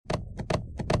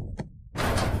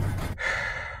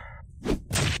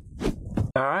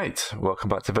Alright, welcome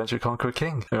back to Venture Conqueror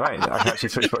King. Alright, I can actually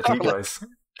switch back to you guys.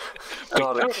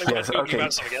 Garlic, yes, okay.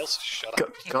 About something else. Shut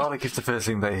up. Garlic is the first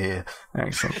thing they hear.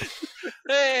 Excellent.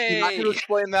 Hey! You're not going to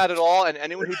explain that at all, and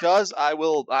anyone who does, I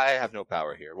have no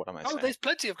power here. What am I saying? There's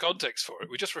plenty of context for it.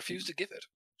 We just refuse to give it.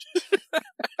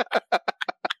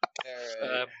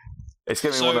 It's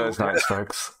going to be one of those nights,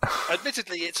 folks.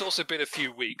 Admittedly, it's also been a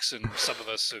few weeks, and some of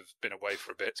us have been away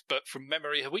for a bit. But from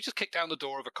memory, have we just kicked down the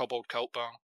door of a kobold cult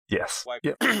barn? Yes.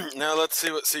 Yep. Now let's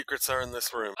see what secrets are in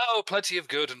this room. Oh, plenty of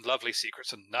good and lovely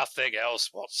secrets, and nothing else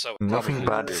whatsoever. Nothing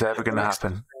bad is ever going to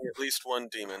happen. At least one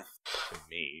demon.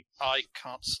 Me. I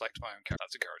can't select my own character.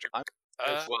 That's encouraging.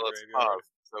 Well, it's off,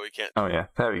 so we can't. Oh yeah,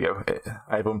 there we go.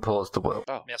 I've unpaused the world.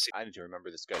 Oh, Merci. I need to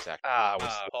remember this guy's act.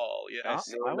 Paul,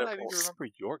 yes. Why would I need to remember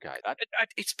your guy?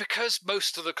 It's because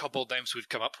most of the kobold names we've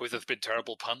come up with have been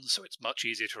terrible puns, so it's much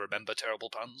easier to remember terrible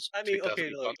puns. I mean, okay,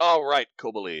 look. Oh, right,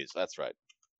 Kobolese. That's right.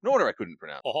 No wonder I couldn't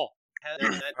pronounce. Oh,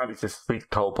 Apparently it's just sweet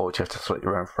kobold, you have to slit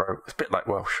your own throat. It's a bit like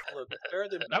Welsh.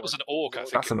 that was an orc, I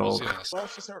think. That's it an was, orc. yes.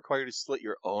 Welsh doesn't require you to slit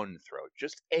your own throat.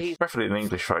 Just a Preferably an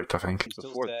English throat, I think.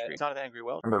 before the tree. It's not an angry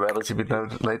Welsh. I'm a relatively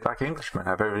laid-back Englishman.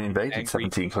 I've already invaded Angry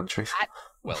 17 countries.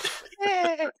 Well,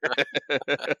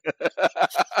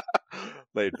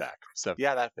 Laid back. So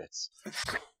yeah, that fits.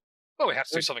 well, we have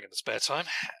to do something in the spare time.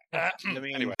 I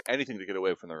mean, Anyway. anything to get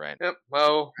away from the rain. Yep,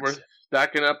 well, we're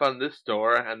stacking up on this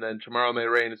door, and then tomorrow May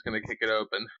Rain is going to kick it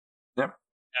open.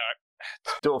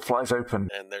 Door flies open.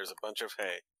 And there's a bunch of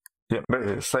hay. Yep, but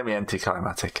it's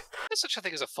semi-anticlimactic. There's such a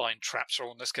thing as a fine traps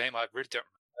roll in this game. I really don't.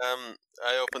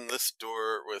 I opened this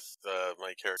door with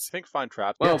my character. I think fine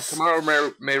trap. Well, Yes.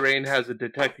 tomorrow May Rain has a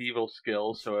detect evil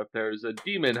skill, so if there's a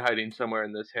demon hiding somewhere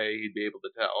in this hay, he'd be able to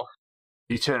tell.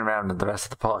 You turn around and the rest of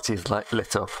the party is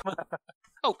lit up.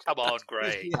 Oh, come on,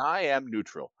 Gray. I am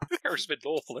neutral. Harry's been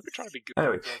lawful. Let me try to be good.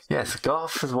 Anyway, yes,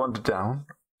 Garth has wandered down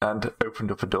and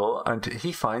opened up a door, and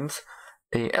he finds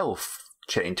a elf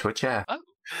chained to a chair.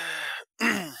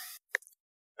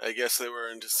 I guess they were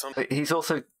into something. He's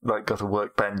also got a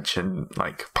workbench and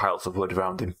piles of wood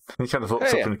around him. He kind of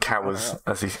looks up and cowers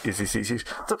as he sees you.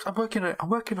 Look, I'm working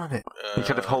on it. He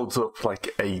kind of holds up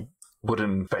a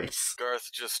wooden face. Garth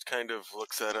just kind of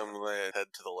looks at him, head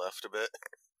to the left a bit.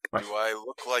 Right. Do I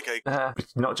look like I...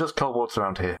 It's not just kobolds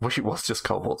around here. Wish it was just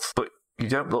kobolds, but you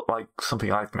don't look like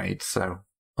something I've made. So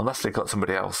unless they've got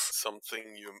somebody else.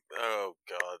 Something you... Oh,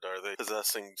 God, are they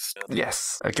possessing stuff?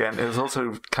 Yes. Again, it was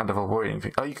also kind of a worrying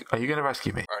thing. Are you going to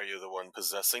rescue me? Are you the one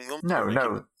possessing them?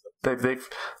 No.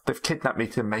 They've kidnapped me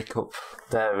to make up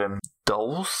their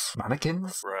dolls,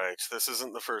 mannequins. Right, this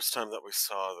isn't the first time that we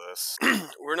saw this.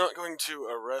 We're not going to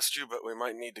arrest you, but we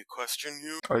might need to question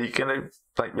you. Are you going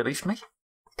to release me?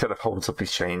 Kind of holds up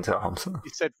his chained arms. He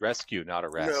said rescue, not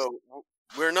arrest. No,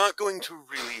 we're not going to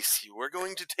release you. We're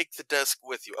going to take the desk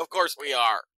with you. Of course we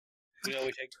are. We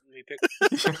pick.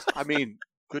 I mean,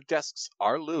 good desks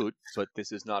are loot, but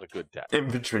this is not a good desk.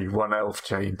 Inventory, one elf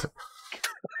chained.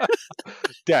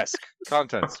 Desk,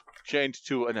 contents, chained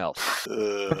to an elf.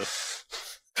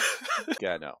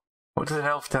 Yeah, no. What does an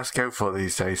elf desk go for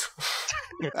these days?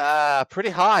 Pretty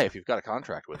high if you've got a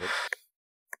contract with it.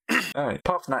 Alright.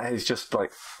 Apart from that, he's just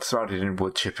surrounded in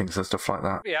wood chippings and stuff like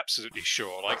that. Be absolutely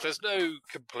sure. There's no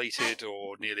completed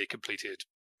or nearly completed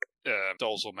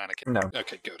dolls or mannequins. No.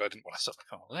 Okay, good. I didn't want to set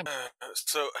my car.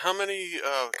 So, how many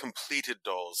completed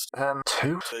dolls? 2.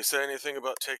 Did they say anything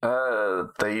about taking...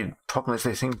 The problem is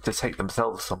they seem to take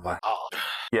themselves somewhere. Odd.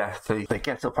 Yeah, they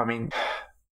get up. I mean,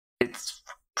 it's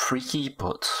freaky,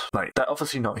 but they're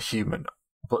obviously not human,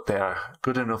 but they are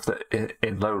good enough that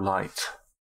in low light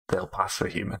they'll pass for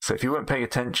human. So if you weren't paying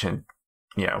attention,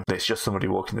 it's just somebody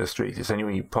walking the street. It's only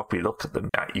when you properly look at them,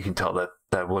 you can tell that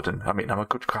they're wooden. I mean, I'm a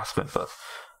good craftsman, but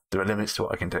there are limits to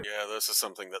what I can do. Yeah, this is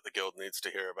something that the guild needs to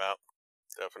hear about.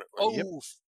 Definitely. Oh, Yep.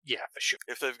 yeah, for sure.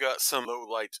 If they've got some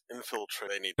low-light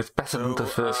infiltrate, they need... It's better than the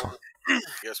first one. I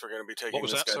guess we're going to be taking What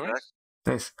was this that, guy sorry? back.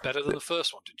 It's, Better than the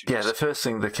first one, did you yeah, the say? first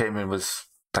thing that came in was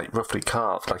roughly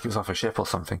carved, like it was off a ship or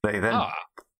something.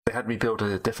 They had me build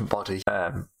a different body,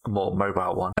 a more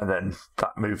mobile one, and then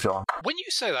that moved on. When you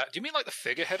say that, do you mean like the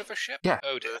figurehead of a ship? Yeah.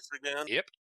 Oh, dear. This again? Yep.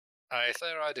 I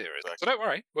their idea is. So don't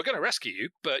worry, we're going to rescue you,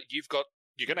 but you're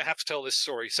going to have to tell this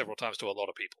story several times to a lot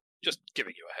of people. Just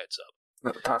giving you a heads up.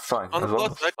 No, that's fine. On as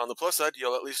the plus side,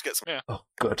 you'll at least get some... Yeah. Oh,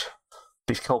 good.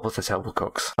 These kobolds are terrible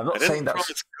cooks. I'm I not didn't saying that's...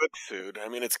 promise good food. I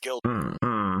mean, it's guild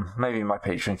Maybe my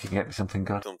patron can get me something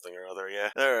good. something or other, yeah.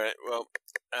 Alright, well,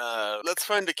 let's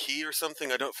find a key or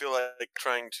something. I don't feel like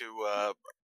trying to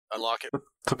unlock it.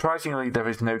 Surprisingly, there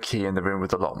is no key in the room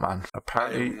with the lock man. I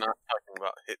Apparently, am not talking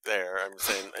about hit there. I'm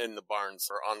saying in the barns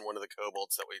or on one of the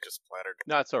kobolds that we just splattered.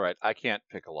 No, it's all right. I can't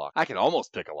pick a lock. I can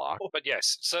almost pick a lock. But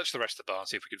yes, search the rest of the barn,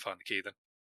 see if we can find the key then.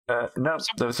 No,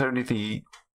 there was only the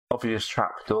obvious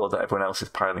trap door that everyone else is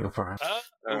piling up around.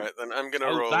 All right, then I'm gonna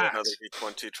roll another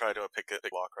d20, try to pick a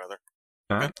lock rather.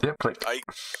 Alright, yep, click. The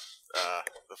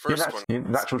first one. Your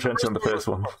natural 20 on the first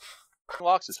one.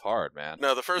 Locks is hard, man.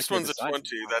 No, the first I one's a can't 20.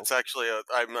 decide. That's actually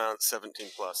I'm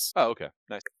 17 plus. Oh, okay.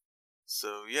 Nice.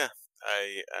 So yeah,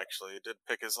 I actually did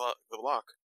pick the lock.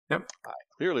 Yep. I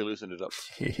clearly loosened it up.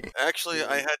 Actually,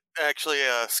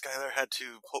 Skylar had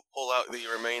to pull out the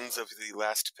remains of the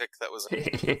last pick that was.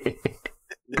 The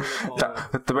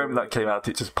moment that came out,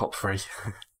 it just popped free.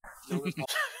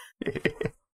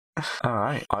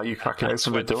 Alright, are you cracking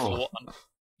open the door?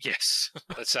 Yes.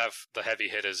 Let's have the heavy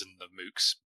hitters and the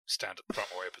mooks stand at the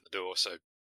front while we open the door, so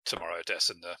tomorrow Des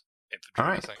and the infantry,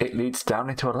 Alright, it leads down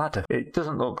into a ladder. It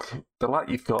doesn't look... The light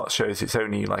you've got shows it's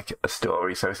only like a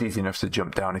story, so it's easy enough to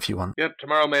jump down if you want. Yep,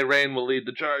 tomorrow May Rain will lead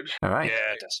the charge. Alright.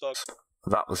 Yeah, Des.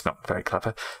 That was not very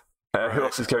clever. Who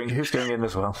else is going? Who's going in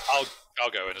as well?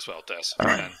 I'll go in as well, Des.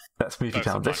 Alright, let's move you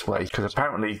down this way, because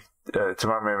apparently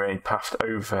tomorrow May Rain passed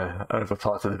over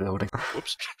part of the building.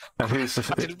 Whoops. And who's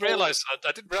the... I didn't realise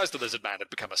the lizard man had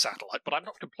become a satellite, but I'm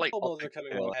not complaining.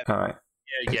 Alright.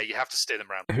 Yeah, you have to steer them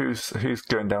around. Who's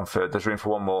going down third? There's room for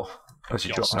one more as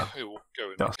you drop Yosk, down. who will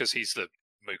go in Yosk. because he's the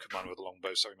mook of mine with a long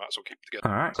bow, so we might as well keep it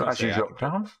together. Alright, so as you drop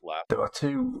down, there are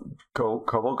two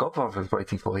kobold goblins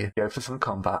waiting for you. Go for some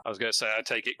combat. I was going to say, I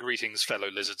take it, greetings, fellow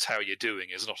lizards, how are you doing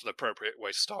is not an appropriate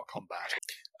way to start combat.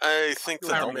 I think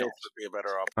that would be a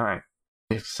better option. Alright,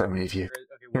 if so many of you.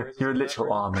 You're a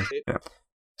literal army. Yeah.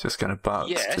 Just going to bark.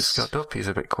 Yes. Just got up. He's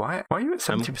a bit quiet. Why are you at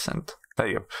 70%? There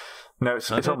you go. No,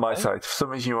 it's on my side. For some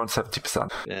reason, you're on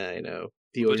 70%. Yeah, I know.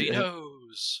 But he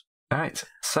knows. Alright,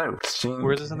 so...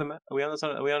 Where is this on the map? Are we on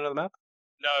the map?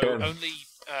 No, only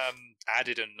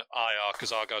added an IR,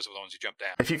 because our guys are the ones who jump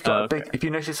down. If you've got if you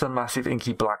notice a massive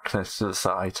inky blackness to the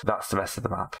side, that's the rest of the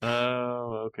map.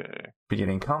 Oh, okay.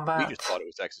 Beginning combat. We just thought it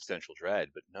was existential dread,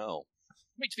 but no. I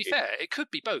mean, to be fair, it could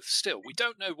be both still. We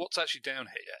don't know what's actually down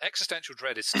here. Existential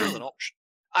dread is still an option.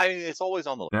 It's always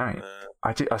on the list. Right.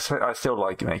 I still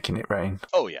like making it rain.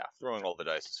 Oh yeah, throwing all the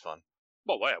dice is fun.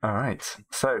 Well, way up. Alright,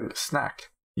 so,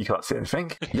 Snack. You can't see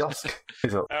anything. Yosk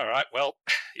is up. All right, well,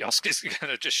 Yosk is going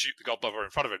to just shoot the godmother in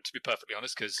front of him, to be perfectly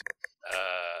honest, because...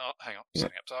 hang on,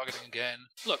 setting up targeting again.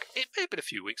 Look, it may have been a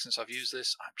few weeks since I've used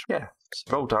this.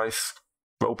 Roll dice,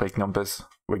 roll big numbers,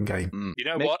 win game. You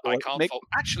know what? I can't fault...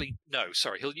 Actually, no,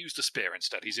 sorry, he'll use the spear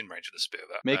instead. He's in range of the spear.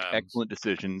 Make excellent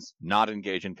decisions, not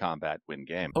engage in combat, win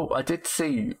game. Oh, I did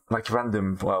see, like,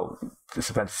 random, well,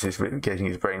 disadvantages with getting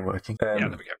his brain working. Yeah, there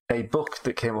we go. A book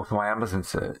that came up in my Amazon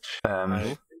search.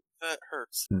 That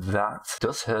hurts. That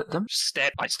does hurt them.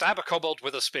 I stab a kobold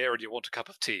with a spear and you want a cup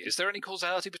of tea. Is there any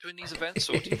causality between these events,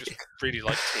 or do you just really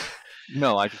like tea?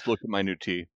 No, I just looked at my new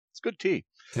tea. It's good tea.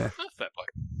 Yeah. Oh, fair play.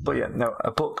 But yeah, no, a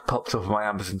book popped up in my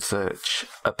Amazon search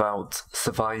about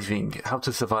how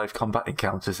to survive combat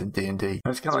encounters in D&D.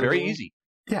 It's very easy.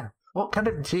 Yeah. What kind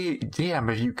of DM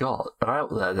have you got out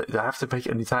there that have to make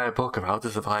an entire book of how to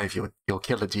survive your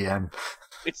killer GM?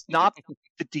 It's not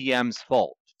the DM's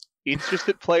fault. It's just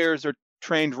that players are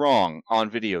trained wrong on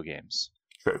video games.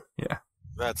 True, yeah.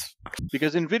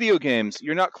 Because in video games,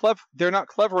 they're not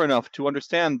clever enough to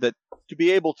understand that to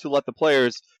be able to let the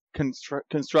players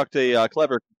construct a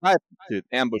clever contrivance to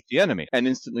ambush the enemy and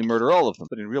instantly murder all of them.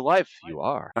 But in real life, you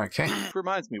are. Okay. Which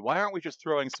reminds me, why aren't we just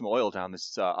throwing some oil down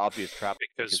this obvious trap?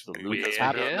 Because the we're loot is here.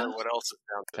 I don't know what else is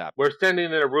down tap. We're standing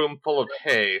in a room full of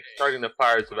hay. Starting the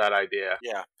fire is a bad idea.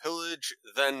 Yeah, pillage,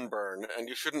 then burn, and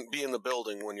you shouldn't be in the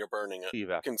building when you're burning it. Leave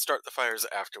You can start the fires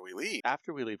after we leave.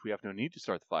 After we leave, we have no need to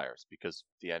start the fires because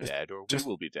the end is dead or we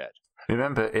will be dead.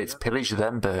 Remember, it's pillage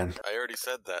then burn. I already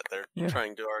said that. They're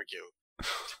trying to argue.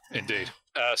 Indeed.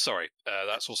 Sorry,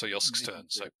 that's also Yosk's turn,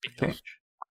 so... Okay.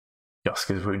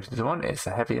 Yosk is wounded to one. It's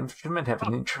a heavy infantryman, heavy I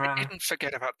infantryman. didn't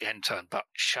forget about the end turn, but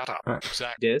shut up. Right.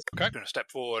 Exactly. Yes. Okay, I'm going to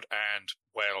step forward and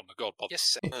wail on the god bod.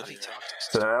 Yes, bloody targeting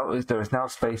system. So there is now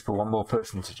space for one more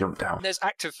person to jump down. There's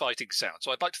active fighting sound,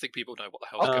 so I'd like to think people know what the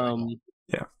hell's going on.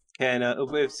 Yeah. Can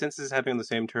since this is happening on the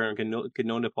same turn, can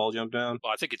no Nepal jump down?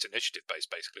 Well, I think it's initiative based,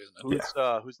 basically, isn't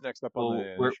it? Who's next up Well, on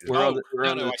the we're initiative?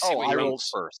 on I rolled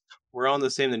first. We're on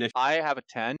the same initiative. I have a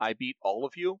 10. I beat all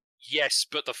of you. Yes,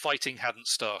 but the fighting hadn't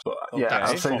started. But, yeah, Okay.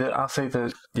 I'll say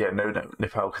that. Yeah, no,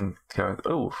 Nepal can go.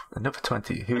 Oh, another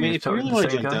 20. I mean, if you really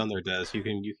want to jump down there, Des, you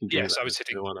can. Do Yes, that I was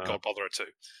hitting if you wanna. God Botherer too.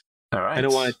 All right.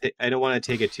 I don't want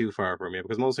to take it too far from you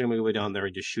because mostly I'm going to go down there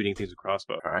and just shooting things with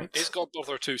crossbow. All right. Is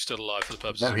Godbother 2 still alive for the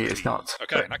purposes No, of he the... is not.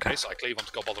 Okay, in that case, I cleave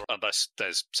onto Godbother unless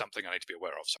there's something I need to be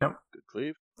aware of. So Nope. Good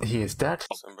cleave. He is dead.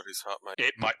 Somebody's hot mic.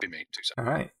 it might be me. 2 seconds.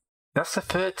 All right. That's the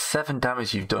third 7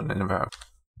 damage you've done in a row.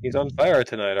 He's on fire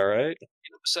tonight, all right?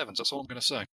 Sevens, that's all I'm going to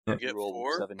say. You get rolled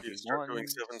 4, 71. you start doing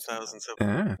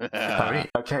 7,007. All right.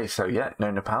 Okay, so yeah, no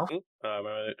Nepal. Am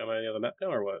I on the map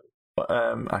now or what?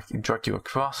 I can drag you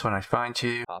across when I find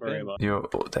you. Hop Where in. am I?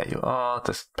 There you are.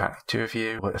 There's apparently 2 of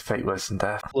you. What a fate worse than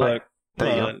death. Look, Right,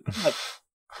 there you come on.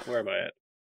 Where am I at?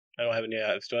 I don't have any.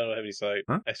 I still don't have any sight.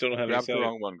 Huh? I still don't have Grab any the sight.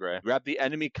 wrong one, Gray. Grab the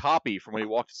enemy copy from when he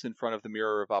walked us in front of the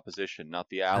mirror of opposition, not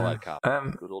the allied copy.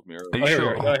 go. Good old mirror. Are you Oh, here,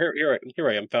 sure? no, here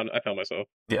I am. I found myself.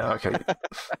 Yeah, okay.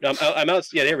 No, I'm out.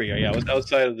 Yeah, there we go. Yeah, I was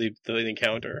outside of the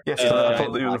encounter. Yes, I thought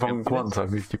you were the I wrong can- one, so I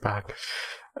moved you back.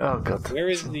 Oh, God. Where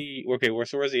is the? Okay,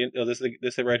 where's the? Oh, this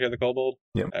is right here, the kobold.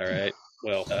 Yep. All right.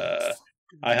 Well,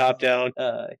 I hop down.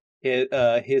 Hit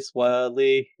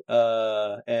wildly.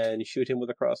 And shoot him with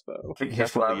a crossbow. Yes,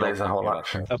 Definitely well, there's a whole yellow.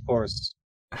 action. Of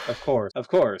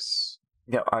course.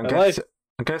 Yeah, I'm My going life-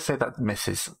 to say that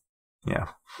misses. Yeah.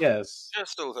 Yes.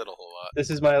 Just a little lot.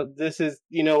 This is.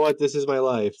 You know what? This is my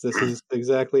life. This is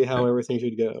exactly how everything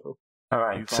should go. All You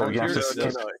right, so yeah, volunteered?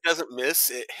 just No, it doesn't miss.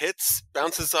 It hits,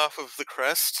 bounces off of the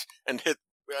crest, and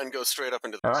goes straight up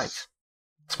into the... all right.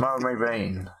 Tomorrow may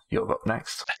rain. You're up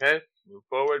next. Okay, move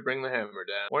forward, bring the hammer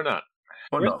down. Or not.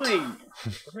 Or Where's not.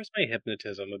 Where's my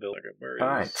hypnotism ability? Where is? All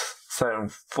right. So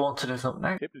Thornton is up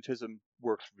next. Hypnotism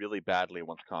works really badly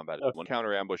once combat is when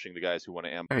counter ambushing the guys who want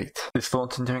to ambush. All right. Is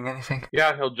Thornton doing anything?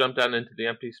 Yeah, he'll jump down into the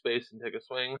empty space and take a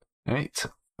swing. All right.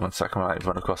 1 second, I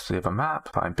run across to the other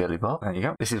map. Find Billy Bob. There you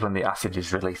go. This is when the acid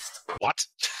is released. What?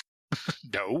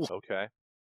 No. Okay.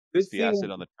 Good Is the acid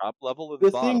on the top level or the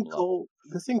Good bottom thing, level?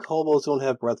 good thing kobolds don't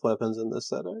have breath weapons in this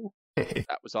setting.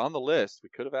 That was on the list. We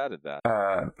could have added that.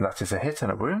 That is a hit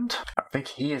and a wound. I think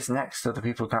he is next to the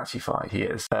people who can actually fight. He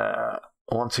is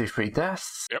 1, 2, 3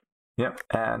 deaths. Yep.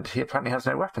 And he apparently has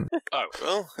no weapon. Oh.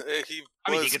 Well, he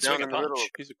I mean, he was can down swing a in the middle. punch.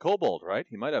 He's a kobold, right?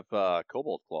 He might have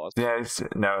kobold claws. Yeah, he's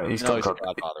no, still he's a got.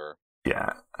 godfather.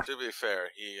 Yeah. To be fair,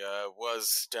 he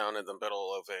was down in the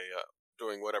middle of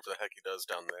doing whatever the heck he does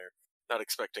down there. Not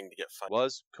expecting to get fight.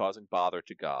 Was causing bother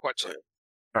to God. Quite so.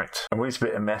 Right. And we've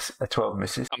bit a mess. A 12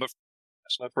 misses. I'm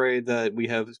afraid that we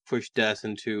have pushed death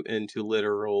into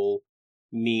literal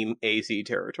meme AC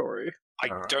territory. I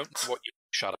All right. don't want you to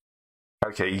shut up.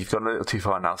 Okay, you've gone a little too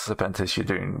far now, Suspentis. You're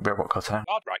doing robot cutter.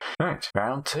 God, right. Right.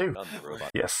 Round 2. Done the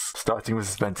robot. Yes. Starting with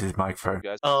Suspentis' microphone.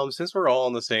 You guys, Since we're all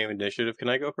on the same initiative, can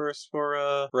I go first for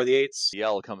the 8s? the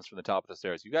yell comes from the top of the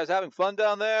stairs. You guys having fun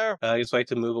down there? I just like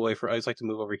to move away I just like to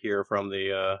move over here from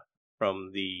the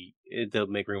they'll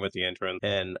make room at the entrance,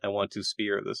 and I want to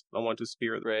spear this.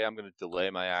 Ray, I'm going to delay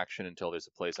my action until there's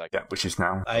a place I can. Yeah, which is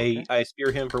now. I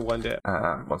spear him for 1 day.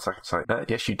 1 second. Sorry.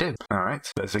 Yes, you do. All right.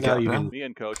 There's a Now gap you there. can- Me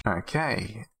and Coach.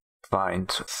 Okay.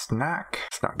 Find Snack.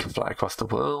 Snack can fly across the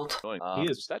world. He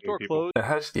is Is that shooting door people. closed?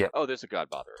 Ahead. Yeah. Oh, there's a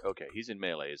godfather. Okay, he's in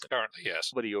melee, isn't he? Currently, yes.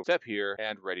 Somebody over step here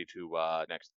and ready to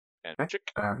next. And Okay.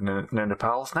 chick. No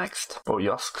Nepal's next. Or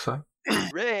Yosk, sorry.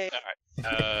 Ray.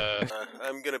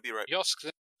 I'm gonna be right. Yosk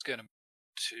is going to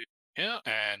here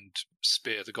and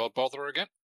spear the Godbother again.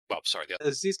 Well, sorry, the other.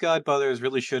 As these godfathers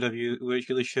really should have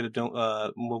don't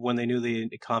when they knew the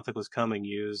conflict was coming,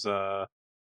 used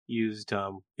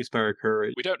Spirit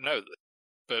Courage. We don't know that,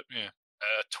 but yeah.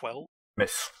 12?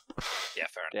 Miss. Yeah,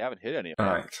 fair enough. They haven't hit any of them.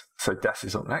 Alright. So Death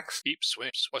is up next. Deep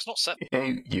swims. Well, it's not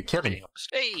 7. You kill him. Being honest.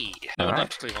 Hey! No, Alright. I'd like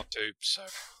to cleave on 2, so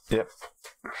Yep.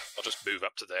 I'll just move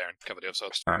up to there and cover the other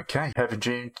side. Okay.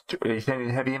 Heavy, are you sending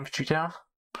heavy infantry down?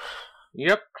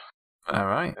 Yep,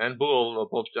 Alright. and Bull will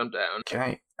both jump down.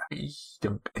 Okay.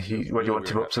 Where do you want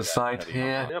him up to the side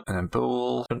here? Yep. And then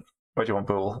Bull. Where do you want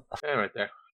Bull? And right there.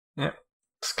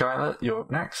 Skylar, you're up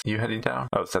next. You heading down?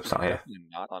 Oh, Steph's not here. Definitely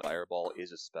not on Fireball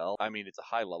is a spell. I mean, it's a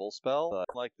high level spell,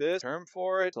 but like this, term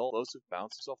for it, explosive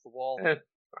bounces off the wall. Eh,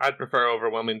 I'd prefer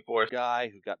overwhelming force. Guy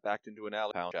who got backed into an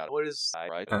alley pound shot. What is?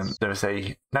 Right? There's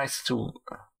a nice little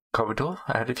corridor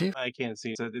ahead of you. I can't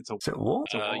see. It's a Is it a wall?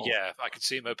 a wall. Yeah, I can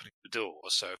see him opening the door,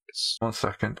 so it's... 1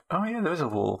 second. Oh yeah, there is a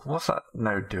wall. What's that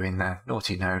node doing there?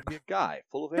 Naughty node. Be a guy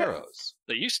full of arrows.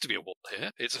 There used to be a wall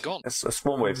here. It's gone. It's a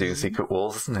small way of doing secret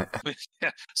walls, isn't it?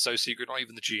 Yeah, so secret, not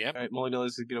even the GM. All right, all I know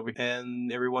is to get over here,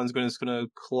 and everyone's just gonna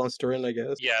cluster in, I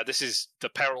guess. Yeah, this is the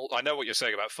peril. I know what you're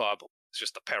saying about Fireball. It's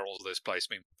just the perils of this place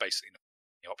mean basically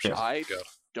no options. Yeah, I Go.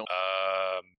 don't-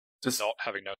 Just Not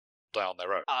having no down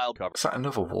their own. I'll cover. is that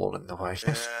another wall in the way?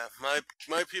 Yeah,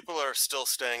 my people are still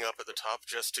staying up at the top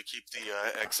just to keep the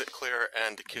exit clear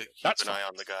and to keep That's an eye fine.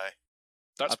 on the guy.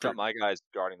 That's I've got prudent. my guys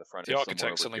guarding the front. The There's somewhere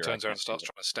architect over suddenly here I turns around can't and starts see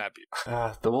trying to stab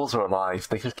you. The walls are alive.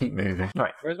 They just keep moving.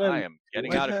 Right. Where's them. my? I am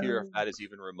getting do I out of here have- if that is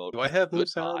even remote. Do I have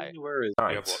moves Goodbye. on? Where is? All You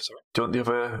right. have what, sorry? Do you want the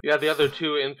other? Yeah, the other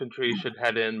 2 infantry should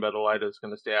head in, but Elida's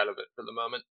going to stay out of it for the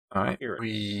moment. All right. Here.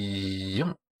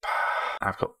 Yep.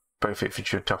 I've got both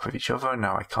infantry on top of each other.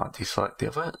 Now I can't deselect the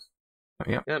other.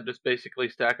 Yep. Yeah, just basically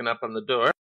stacking up on the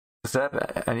door. Is there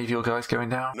any of your guys going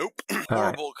down? Nope. Alright.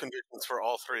 Horrible conditions for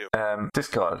all three of them.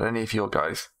 Discard any of your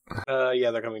guys. Yeah,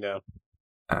 they're coming down.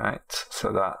 Alright,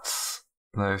 so that's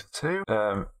those 2.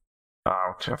 I'm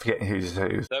forgetting who's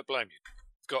who. Don't blame you.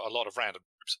 You've got a lot of random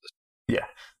groups at this. Yeah.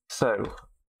 So,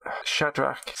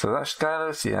 Shadrach, so that's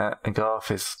Skylos, yeah, and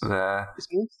Garth is there. Is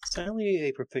move Stanley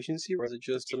a proficiency, or is it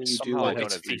just something you do? Somehow I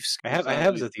it's have. thieves. I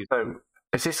have as a thief. So,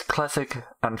 is this Classic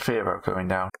and Firo going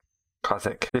down?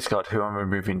 Classic. Discard, who am I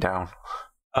moving down?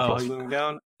 Oh, are you moving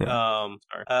down?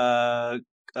 Sorry.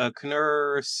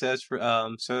 Knur,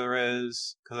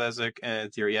 Ceres, Kalesic,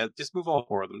 and Theory. Yeah, just move all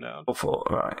 4 of them down. All 4,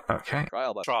 right, okay.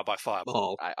 Trial, but Trial by fire.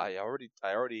 Oh, I already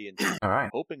Alright,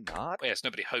 hoping not. Well, yes,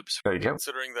 nobody hopes. there you go.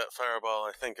 Considering that fireball,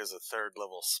 I think, is a 3rd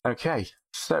level. Okay,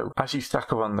 so as you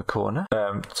stack around the corner,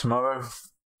 tomorrow,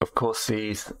 of course,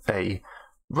 sees a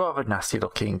rather nasty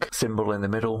looking symbol in the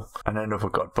middle and another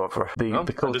god botherer. The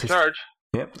Under cultist. charge.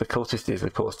 Yep, the cultist is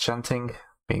of course chanting,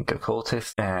 being a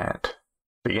cultist, and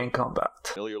begin combat.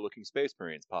 Familiar looking space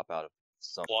marines pop out of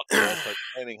some. What? They all start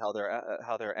claiming how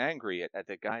they're angry at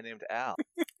the guy named Al.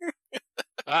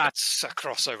 That's a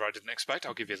crossover I didn't expect.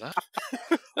 I'll give you that.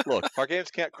 Look, our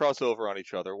games can't cross over on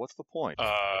each other. What's the point?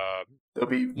 There'll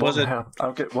be one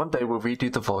day we'll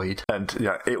redo the Void, and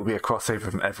yeah, it'll be a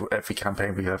crossover from every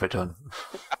campaign we've ever done.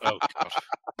 Oh god.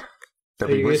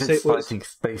 There'll be you're gonna wizards say what's- fighting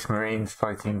space marines,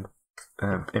 fighting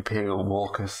Imperial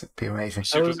walkers. It'd be amazing.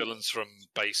 Super villains from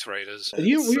base raiders.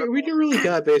 we never really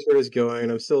got base raiders going,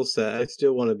 and I'm still sad. I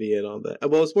still want to be in on that.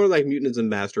 Well, it's more like mutants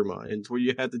and masterminds, where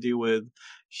you had to deal with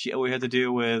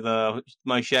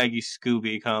my Shaggy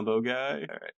Scooby combo guy.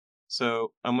 All right,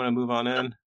 so I'm gonna move on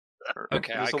in.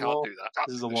 Okay, I Is this a can't wall? do that.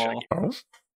 This is a The wall. Shaggy.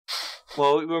 Oh,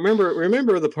 Well,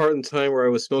 remember the part in time where I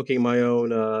was smoking my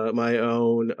own.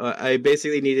 I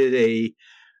basically needed a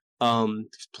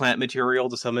plant material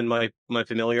to summon my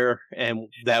familiar, and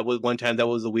that was one time that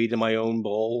was the weed in my own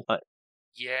bowl.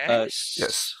 Yes.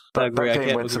 yes. I That agree, I game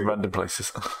can't went some agree. random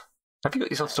places. Have you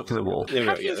got yourself stuck in the wall? There we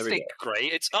How go. do Yeah, you there we think, Gray?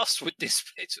 It's us with this.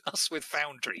 It's us with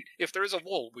Foundry. If there is a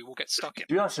wall, we will get stuck in.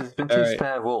 To be honest, there's been 2 Alright.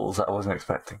 spare walls that I wasn't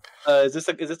expecting. Is this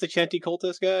the Chanty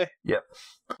cultist guy? Yep.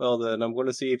 Well then, I'm going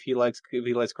to see if he likes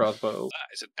crossbow.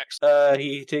 That is an excellent.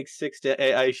 He takes 6.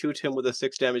 I shoot him with a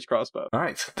 6 damage crossbow.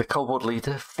 Alright, the Kobold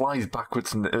leader flies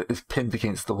backwards and is pinned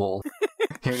against the wall.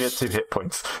 He only had 2 hit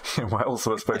points. What else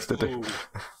was I supposed to do?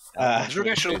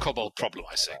 Traditional kobold problem,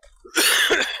 I see.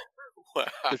 Wow.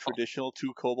 The traditional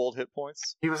 2 kobold hit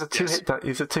points. He was a 2-hit dice. He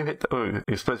was a 2-hit. Oh,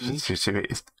 he was supposed to be 2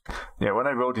 hits. Yeah, when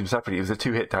I rolled him separately, he was a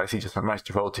 2-hit dice. He just managed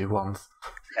to roll 2 ones.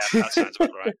 Yeah, that sounds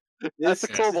about right. That's a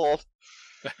Yes. kobold.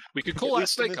 We could call that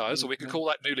Snake Eyes, or we could call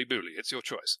that Newly Booly. It's your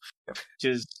choice.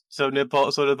 Just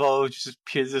Nepal just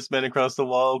pins this man across the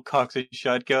wall, cocks a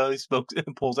shotgun, smokes,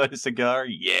 and pulls out a cigar.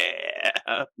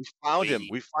 Yeah. We found him.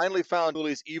 We finally found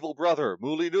Mooley's evil brother,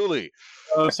 Mooley Dooley.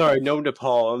 Oh, sorry, no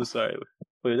Nepal. I'm sorry.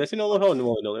 Wait, did I say no Nepal?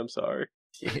 No, I'm sorry.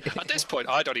 At this point,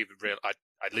 I don't even realize.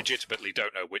 I legitimately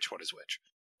don't know which one is which.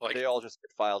 Like, They all just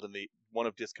get filed in the one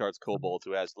of Discard's kobolds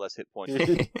who has less hit points.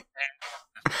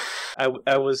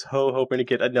 I was hoping to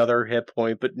get another hit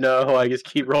point, but no, I just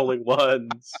keep rolling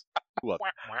ones.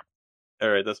 All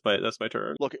right, that's my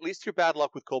turn. Look, at least your bad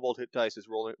luck with kobold hit dice is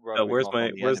rolling. Where's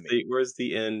enemy.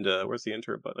 the end? Where's the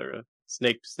intro button?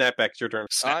 Snapback, it's your turn.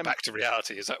 snap I'm- back to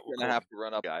reality. Is that what You're we're gonna have calling to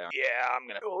run up, guy. Yeah, I'm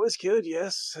gonna. Oh, it's good.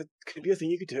 Yes, it could be a thing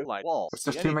you could do. Like wall. There's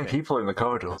just too many people in the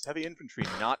corridor. There's heavy infantry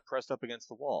not pressed up against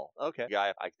the wall. Okay,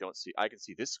 guy, I don't see. I can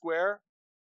see this square,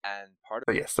 and part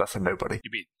But of yes, that's a nobody.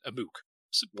 You mean a mook?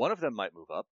 one of them might move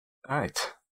up.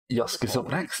 Alright. Yosk is Wonderful. up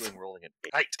What are you next. doing rolling an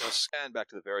 8? 8. And back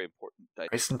to the very important dice.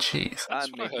 Rice and cheese. That's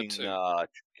I'm what I heard making too.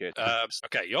 kid.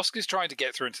 Okay, Yosk is trying to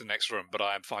get through into the next room, but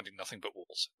I am finding nothing but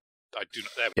walls. I do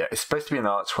not. There. Yeah, it's supposed to be an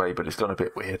archway, but it's gone a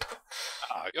bit weird.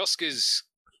 Yosk is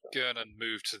going to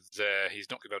move to there. He's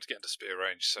not going to be able to get into spear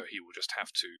range, so he will just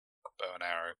have to bow and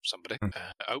arrow somebody. Hmm.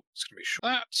 It's going to be short.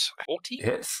 That 40.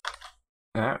 Hits.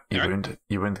 Yeah, you Alright.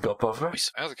 ruined the Godfather.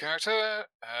 Nice. Other character.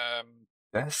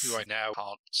 Yes. Who I now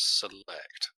can't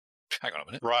select. Hang on a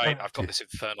minute. Right, I've got this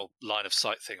infernal line of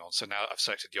sight thing on, so now I've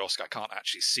selected Yosk. I can't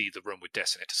actually see the room with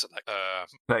Death in it to select.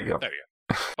 There you go. There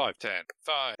we go. 5, 10,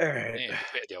 5. All right. Yeah,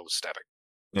 a bit of the old stabbing.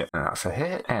 Yeah, and that's a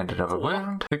hit, and another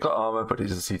wound. We've got armor, but it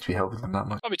doesn't seem to be helping them that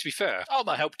much. I mean, to be fair,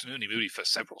 Armour helped Mooney Mooney for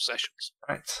several sessions.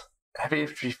 Right. Heavy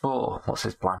infantry 4, what's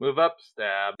his plan? Move up,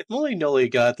 stab. If only Noli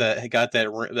got that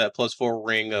 +4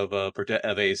 ring of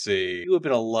AC, he would have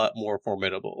been a lot more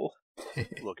formidable.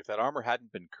 Look, if that armor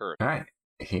hadn't been cursed, Right.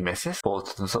 He misses.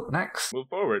 Borton's up next. Move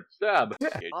forward, stab. Yeah.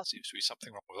 Seems to be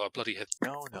something wrong with our bloody head.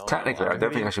 no. Technically, I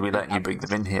don't think I should be letting you bring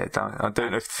them in here. I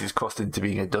don't know if this is crossed into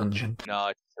being a dungeon. No,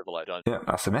 it's a civilized dungeon. Yeah,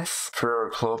 that's a miss. For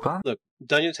a claw ban. Look,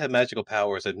 dungeons have magical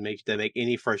powers that make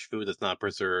any fresh food that's not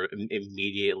preserved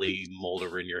immediately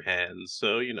molder in your hands.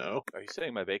 So Are you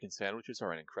saying my bacon sandwiches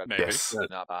are an incredible? Maybe. Yes.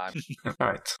 Not I'm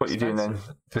Right. What are you doing then,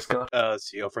 Discard? let's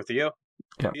see, for Theo.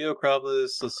 Yeah. Theo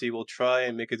Croblis, let's see, we'll try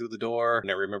and make it through the door.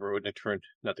 Now remember when I turned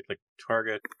not to click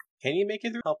target. Can you make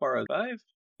it through? How far is 5?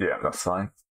 Yeah, that's fine.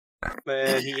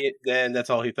 Then that's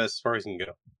all as far as he can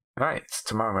go. Right.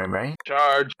 Tomorrow, Ray.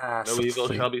 Charge. Ah, No evil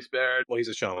something. shall be spared. Well, he's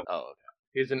a shaman. Oh, okay.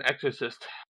 He's an exorcist.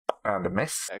 And a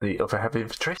miss. The other heavy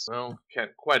infantry. Well,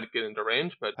 can't quite get into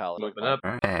range, but Paladin. moving up.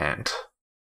 Right. And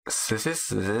scissors.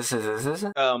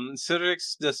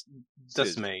 Cedric's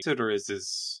Dustmate. Cedric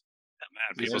is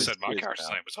Man, people Yes, said my it is character's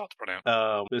now. name was hard to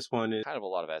pronounce. this one is Kind of a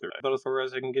lot of effort. about as far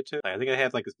as I can get to. I think I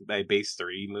have like my base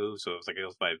 3 move, so it's like it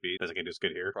was 5 feet. As I can just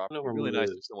get here. I don't know where Really move nice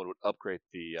is. if someone would upgrade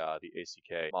the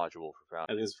ACK module for I found.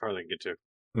 think this is as far as I can get to.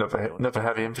 Another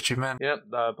heavy infantryman. Yep,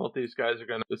 both these guys are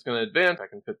just gonna advance. I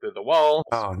can fit through the wall.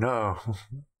 Oh no.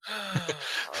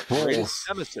 Greatest Walls.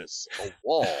 nemesis, a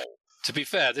wall. To be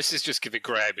fair, this is just giving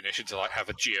Grey ammunition to have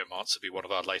a Geomancer be one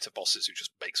of our later bosses who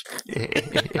just makes.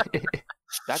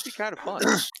 That'd be kind of fun.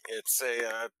 It's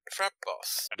a trap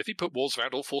boss. And if you put walls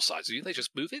around all 4 sides of you, they just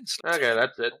move in. Okay,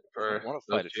 that's it for I want to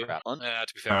those fight a two. trap. To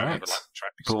be fair, I Alright. never liked the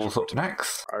trap. because Balls it's up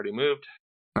next. Already moved.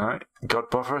 Alright.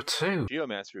 Godbotherer 2.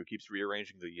 Geomancer who keeps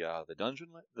rearranging the dungeon.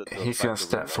 He's going to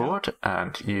step forward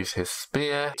and use his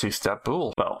spear to stab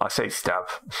Bull. Well, I say stab.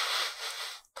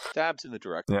 Stabs in the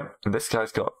direction. Yeah, and this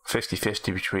guy's got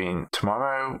 50-50 between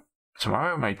tomorrow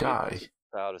may die.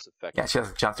 About as effective. Yeah, she has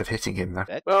a chance of hitting him though.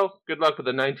 Well, good luck with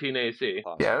the 19 AC.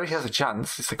 Yeah, he has a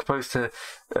chance. It's like opposed to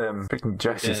freaking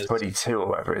Jess's Yes. 22 or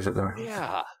whatever it is at the moment.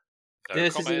 Yeah. No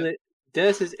This comment.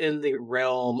 is in the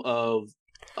realm of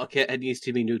okay, it needs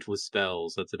to be nuked with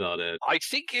spells. That's about it. I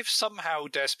think if somehow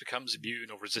Des becomes immune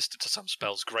or resistant to some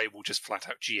spells, Grey will just flat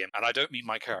out GM. And I don't mean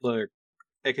my character. Look,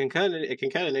 a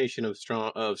concatenation of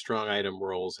strong item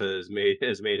rolls has made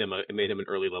him an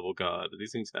early level god.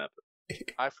 These things happen.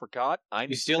 I forgot.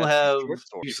 You still have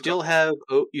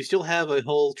a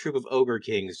whole troop of ogre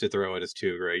kings to throw at us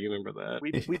too, Gray. You remember that?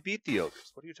 We beat the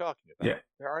ogres. What are you talking about? Yeah.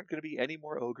 There aren't going to be any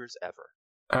more ogres ever.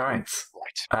 Alright.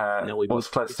 Right. No, we What's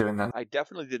both- Pledge doing then? I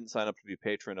definitely didn't sign up to be a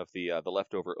patron of the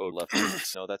leftover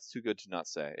leftovers. No, that's too good to not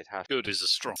say. It has to Good is a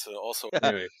strong. So also,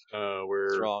 Anyway, we're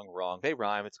be strong, wrong. They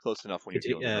rhyme. It's close enough when you're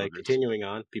dealing with ogres. continuing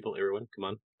on. People, everyone, come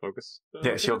on, focus.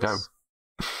 Yeah, she'll go.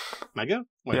 My go?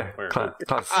 Wait, Yeah, where?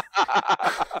 Class.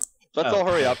 Let's Oh. all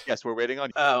hurry up. Yes, we're waiting on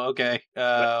you. Oh, okay.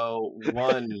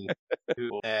 1,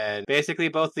 2, and basically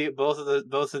both the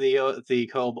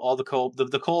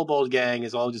kobold gang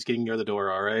is all just getting near the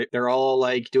door. All right, they're all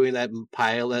like doing that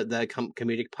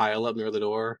comedic pile up near the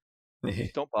door.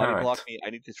 Don't body Alright. block me. I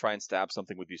need to try and stab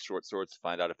something with these short swords to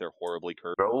find out if they're horribly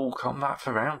curved. Roll combat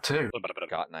for round 2.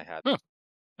 Forgotten I had. Huh.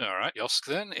 Alright, Yosk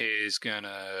then is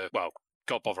gonna. Well,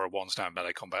 Godbotherer 1's down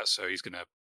melee combat, so he's gonna.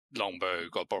 Longbow,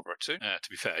 Godbotherer 2. To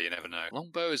be fair, you never know.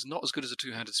 Longbow is not as good as a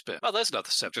 2-handed spear. Oh, there's another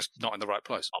 7, just not in the right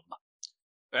place.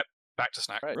 Yep, back to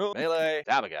snack. Right. Melee.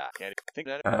 Stab a guy. Can't think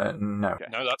that. No. Okay.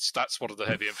 No, that's one of the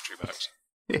heavy infantry moves.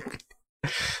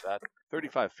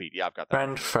 35 feet. Yeah, I've got that.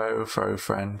 Friend, foe, foe,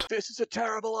 friend. This is a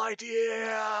terrible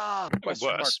idea. Question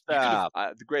mark worse. stab.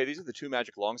 Gray, these are the 2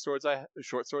 magic short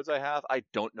swords I have. I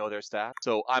don't know their stats,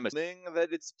 so I'm assuming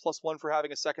that it's +1 for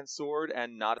having a second sword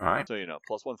and not. Alright. So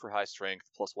 +1 for high strength,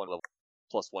 +1 level,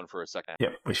 +1 for a second.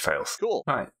 Yep, which fails. Cool.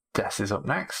 Right, Des is up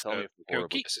next. Tell me if it's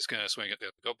horribly. This is going to swing at the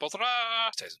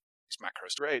Godbotherer. Stays his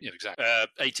macros. Great. Yeah, exactly.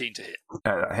 18 to hit.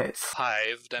 That hits.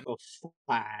 5 then. Oh,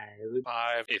 5.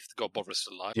 5 if the Godbotherer is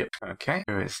still alive. Yep, okay.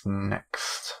 Who is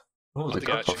next? Oh, I the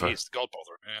think actually Godbotherer. it's the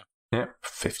Godbotherer. Yeah. Yep,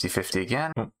 50-50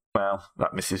 again. Oh, well,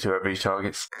 that misses whoever he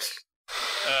targets.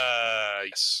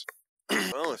 Yes.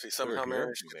 well, if he somehow Here,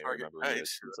 managed you to may target remember me right,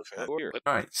 as that's a it. here.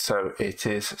 Right, so it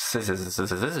is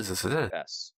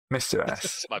Yes. Mr. S.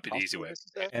 This might be the easy way.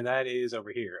 And that is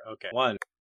over here. Okay. 1.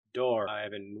 Door.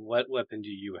 Ivan, what weapon do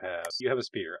you have? You have a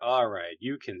spear. All right,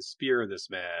 you can spear this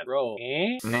man. Roll.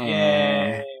 Nah.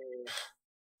 Yay.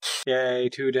 Yay,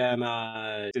 2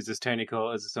 damage. Is this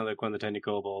tentacle? Is this another one of the tiny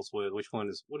kobolds with which one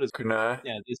is what is No.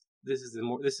 yeah, this is the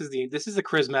more this is the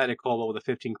charismatic kobold with a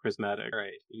 15 charismatic.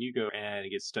 Alright. You go and it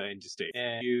gets stunned to stay.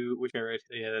 And you which guy right?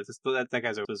 Yeah, that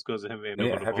guy's over. This goes to him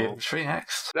Yeah, heavy infantry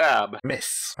next. Stab.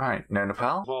 Miss. Right, no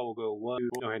Nepal. Ball will go 1,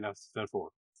 2, okay, now it's done 4.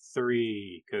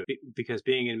 3, because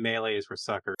being in melee is for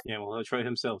sucker. Yeah, well, he'll try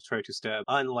himself, try to stab.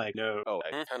 Unlike, no. Oh,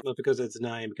 Not because it's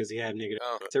 9, because he had negative.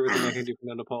 Oh. It's everything I can do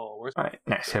for Nepal. Where's Right,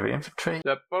 next heavy infantry.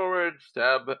 Step forward,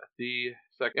 stab the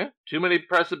second. Yeah, too many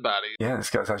pressed bodies. Yeah, this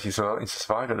guy's actually starting to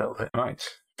survive a little bit. Right,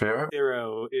 0.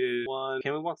 0 is 1.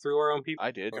 Can we walk through our own people?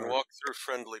 I did. You can walk through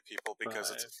friendly people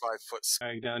because it's a 5-foot square.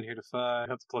 Alright, down here to 5. I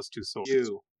have the +2 sword.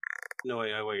 You. No,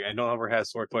 wait. I don't ever have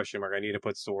sword question mark. I need to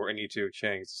put sword. I need to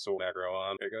change the sword aggro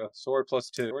on. There you go. Sword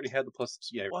 +2. Already had the +2.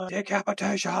 Yeah. What?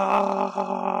 Decapitation!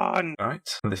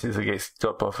 Right, and this is against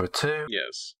top offer 2.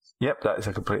 Yes. Yep, that is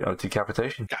a complete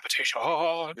decapitation. Capitation.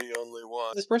 The only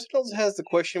one. This person also has the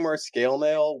question mark scale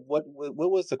mail. What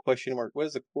was the question mark?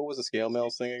 What was the scale mail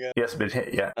thing again? He hasn't been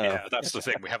hit yet. Yeah, that's the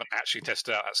thing. We haven't actually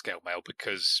tested out that scale mail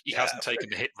because he hasn't taken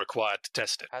the hit required to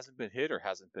test it. Hasn't been hit or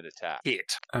hasn't been attacked.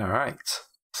 Hit. Alright.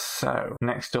 So,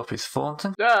 next up is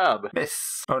Thornton. Stab.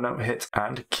 Miss. Oh no, hit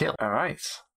and kill. Alright.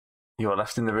 You are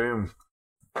left in the room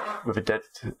with a dead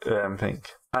thing.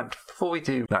 And before we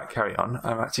do that carry on,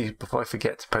 before I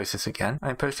forget to post this again,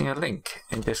 I'm posting a link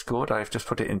in Discord. I've just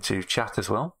put it into chat as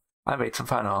well. I made some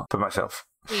fan art for myself.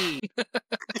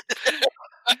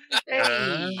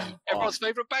 Everyone's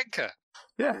favourite banker.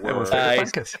 Yeah, everyone's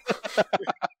favourite bankers.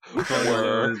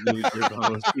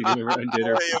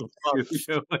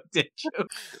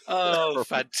 Oh,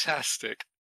 fantastic.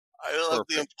 I love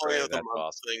the Perfect, employee Gray, of the that's month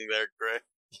awesome. thing there, Gray.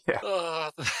 Yeah. Oh,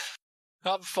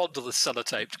 I'm fond of the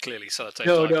sellotaped, clearly sellotaped.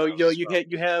 No,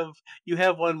 eyebrows. you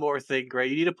have one more thing, Gray.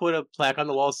 You need to put a plaque on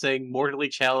the wall saying "Mortally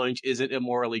challenged isn't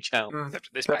immorally challenged." Except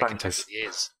this They're banker bankers. definitely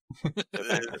is.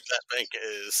 That bank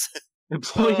is.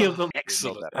 Employee of the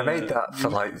Excellent. I made that for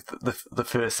like the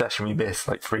first session we missed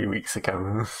like 3 weeks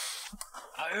ago.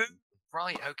 Oh,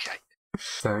 right, okay.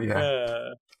 So yeah.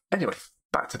 Anyway,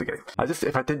 back to the game.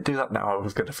 If I didn't do that now, I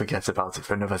was going to forget about it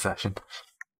for another session.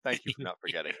 Thank you for not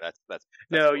forgetting. That's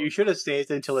No, you should have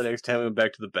stayed until the next time we went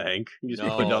back to the bank. You just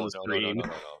put it on the screen. No.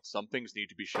 Some things need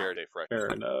to be shared, Fred. Fair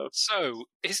enough. So,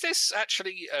 is this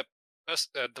actually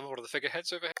one of the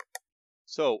figureheads over here?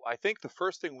 So I think the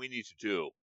first thing we need to do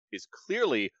is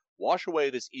clearly wash away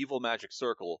this evil magic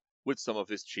circle with some of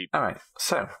this cheap. All right.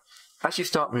 So, as you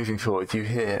start moving forward, you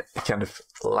hear a kind of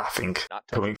laughing Not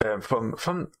touching. coming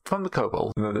from the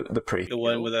kobold, the priest. The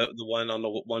one with the one on the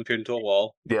one peered into a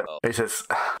wall. Yeah, Oh. he says,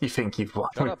 "You think you've won?"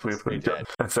 Shut up, it's pretty dead.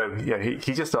 And so, yeah, he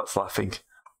just starts laughing.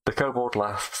 The kobold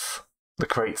laughs. The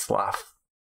crates laugh.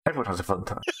 Everyone has a fun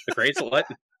time. The crates what?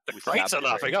 The We crates stabbed are the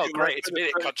laughing. crate. Oh, great, it's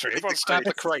minute country. Everyone stab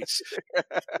the crates.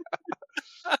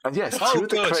 And yes, Oh, two of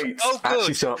the good. crates Oh, good.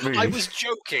 actually start moving. I was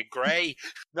joking, Gray.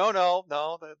 No.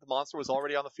 The monster was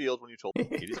already on the field when you told me.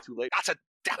 It is too late. That's a...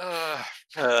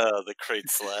 The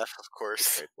crates laugh, of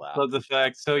course. Great laugh. But the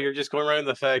fact, so you're just going around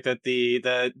the fact that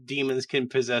that demons can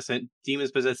possess it.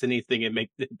 Demons possess anything and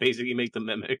basically make them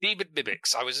mimic. Demon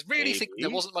mimics. I was really thinking there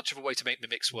Maybe. wasn't much of a way to make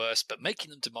mimics worse, but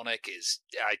making them demonic is...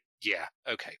 yeah,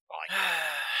 okay, fine.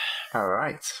 All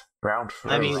right, round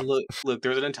 3. I mean, look.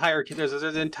 There's an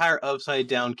entire upside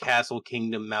down castle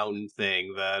kingdom mountain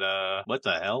thing that what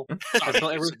the hell? I mean,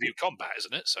 it's a new combat,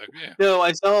 isn't it? So, yeah. No,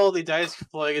 I saw all the dice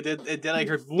flying, and then I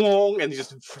heard "wong," and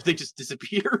they just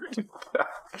disappeared.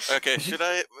 Okay, should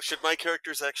my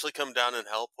characters actually come down and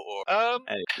help, or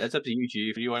Hey, that's up to you,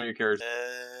 Chief. You want your characters?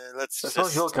 let's as far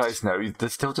as just your guys know,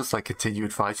 there's still just like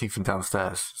continued fighting from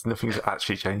downstairs. Nothing's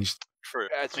actually changed. True.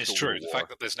 That's just It's a true. little The war. fact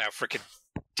that there's now freaking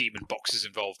demon boxes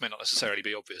involved may not necessarily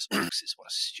be obvious. Boxes, what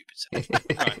a stupid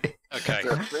sentence. Right, okay.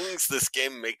 The things this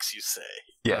game makes you say.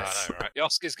 Yes. I know, right?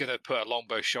 Yosk is going to put a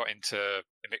longbow shot into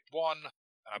Mimic 1.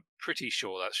 I'm pretty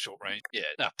sure that's short range. Yeah,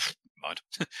 no, mind.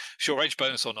 Short range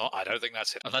bonus or not, I don't think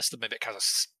that's it. Unless the Mimic has a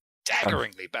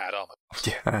staggeringly bad armor.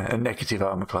 Yeah, a negative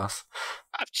armor class.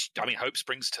 I mean, Hope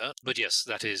Spring's turn. But yes,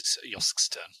 that is Yosk's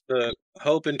turn. The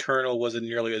Hope Internal wasn't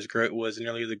nearly as great. Was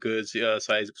nearly the good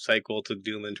size cycle to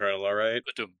Doom Internal. All right.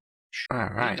 But All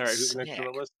right. All right. Who's next on Schneck.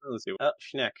 the list? Let's see.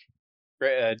 Schneck.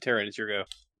 Great, Terran, it's your go.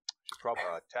 Proper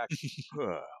attack.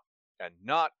 And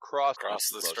not cross Cross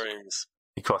the streams.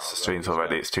 He crossed the streams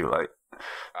already. It's too late.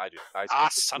 I do.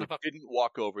 Son of a... didn't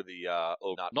walk over the.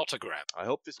 Not to grab. I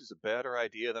hope this is a better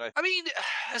idea than I. I mean,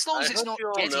 as long I as it's hope not you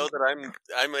all getting... know that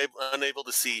I'm unable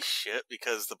to see shit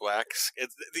because the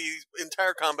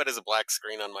entire combat is a black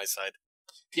screen on my side.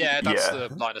 Yeah, that's Yeah.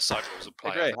 the line of sight rules of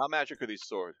play. Okay, how magic are these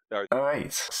swords?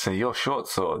 Alright, so your short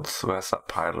swords, where's that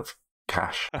pile of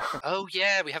cash? Oh,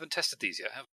 yeah, we haven't tested these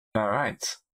yet, have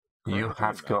Alright. Where are You we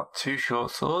have doing got 2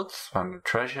 short swords, random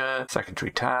treasure,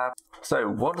 secondary tab. So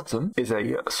one of them is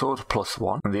a sword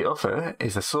 +1, and the other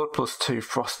is a sword +2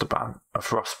 frostbrand.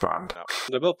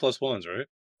 They're both +1s, right?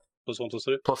 +1,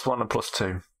 +2? +1 and +2.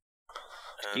 And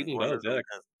Keaton one does, of them yeah.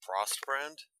 has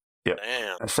Frostbrand? Yep.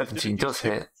 Damn. And 17 does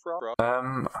hit.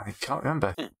 I can't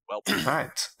remember. Well,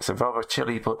 Alright, so rather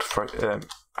chilly but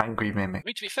angry mimic. I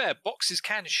mean, to be fair, boxes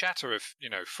can shatter if,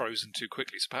 frozen too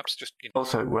quickly, so perhaps just,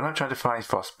 Also, when I'm trying to find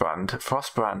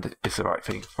Frostbrand is the right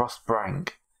thing. Frostbrang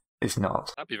is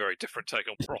not. that'd be a very different take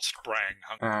on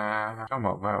Frostbrang. Come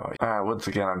on, where are you? Once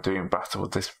again, I'm doing battle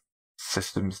with this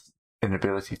system's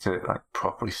inability to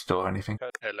properly store anything.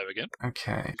 Hello again.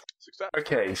 Okay. success.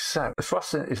 Okay, so the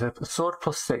frost is a sword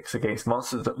 +6 against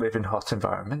monsters that live in hot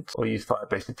environments or use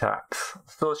fire-based attacks.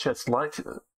 The sword sheds light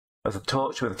as a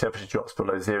torch when the temperature drops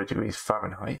below 0 degrees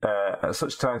Fahrenheit. At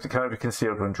such times, it cannot be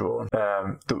concealed when drawn.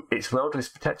 Its wielder is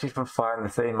protected from fire in the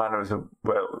same manner as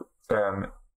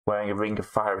wearing a ring of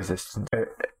fire resistance. A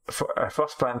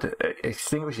frostbrand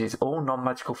extinguishes all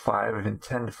non-magical fire within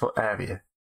 10-foot area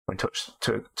when touched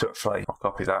to a flame. I'll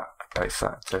copy that. Paste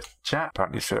that to chat.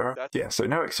 Apparently 0. Yeah, so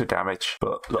no extra damage,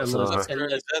 but lots of other...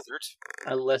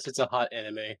 Unless it's a hot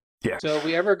enemy. Yeah. So if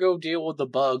we ever go deal with the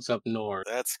bugs up north.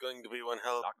 That's going to be one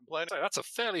hell of Not complaining. So that's a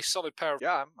fairly solid pair of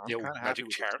Yeah, I'm the old kind of happy magic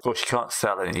with carrot. Of course, you can't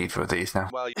sell any either of these now.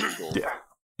 Well, you Yeah.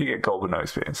 You get gold with no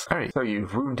experience. Alright, so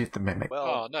you've wounded the mimic. Well,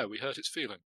 Oh, no, we hurt its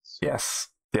feeling. Yes.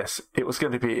 It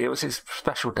was his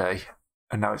special day,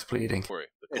 and now it's bleeding. don't worry.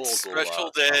 The It's coals will,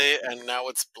 special day, and now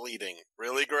it's bleeding.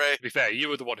 Really, Gray? To be fair, you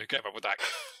were the one who came up with that.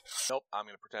 Nope, I'm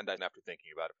going to pretend I didn't after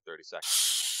thinking about it for 30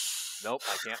 seconds. Nope,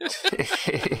 I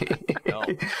can't. No.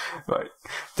 Right.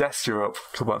 Des, you're up.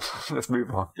 Come on, let's move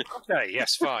on. Okay,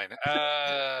 yes, fine.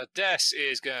 Des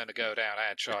is going to go down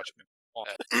and charge me.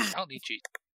 I'll need you.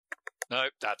 No,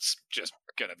 that's just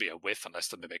going to be a whiff unless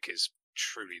the mimic is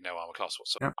truly no armor class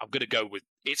whatsoever. Yep. I'm going to go with...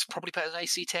 It's probably better than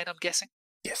AC 10, I'm guessing.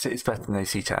 Yes, it is better than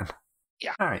AC 10.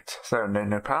 Yeah. Alright, so no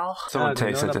Nepal. Someone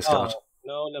takes a discharge.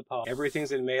 No Nepal.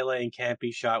 Everything's in melee and can't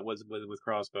be shot with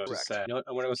crossbow. Correct. You know what?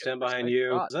 I'm going to stand behind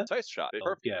you. Is that? Sight shot. Oh,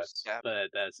 Perfect. yes, Yeah. but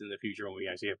that's in the future when we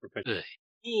actually have proficiency.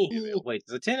 Ugh. Wait,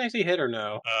 does a 10 actually hit or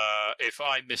no? If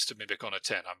I missed a mimic on a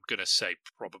 10, I'm going to say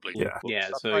probably. Yeah. Yeah,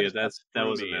 Stop so trying yeah, to stab that through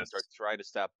was a me and miss. start trying to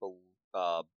stab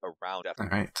around after.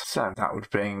 Alright, so that would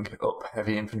bring up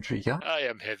heavy infantry guy. I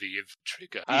am heavy infantry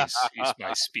guy. He's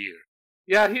my spear.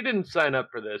 Yeah, he didn't sign up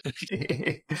for this.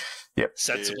 Yep,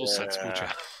 Sensible Yeah.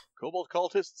 chap. Kobold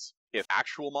cultists? If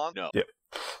actual mon? No.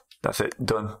 that's it.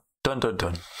 Done. Done.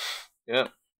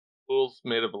 Yep. Fool's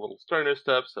made of a little sterner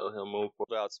stuff, so he'll move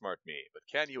forward. Outsmart me, but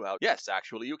can you out? Yes,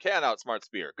 actually, you can outsmart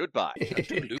Spear. Goodbye.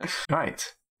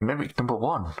 Right, mimic number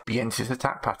 1 begins his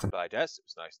attack pattern. Bye, Des. It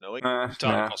was nice knowing. Time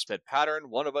Nah. cost. Said pattern.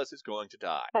 One of us is going to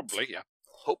die. Probably, yeah.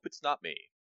 Hope it's not me.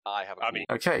 I have a. I mean-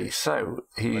 Okay, so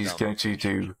he's going to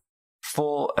do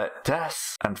 4 at Des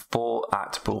and 4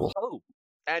 at Bull. Oh,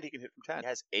 and he can hit from 10. He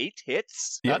has 8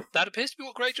 hits. Yep. That appears to be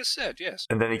what Gray just said, yes.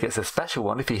 And then he gets a special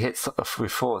one if he hits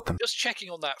with 4 of them. Just checking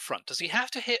on that front, does he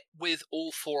have to hit with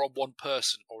all 4 on one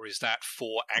person, or is that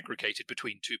 4 aggregated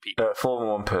between 2 people? 4 on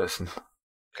 1 person.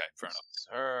 Okay, fair enough.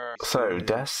 Sir. So,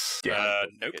 Des,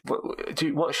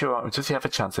 Nope. what's your arm? Does he have a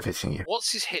chance of hitting you?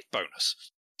 What's his hit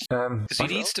bonus? Because he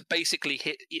needs to basically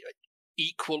hit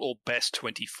equal or best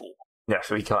 24. Yeah,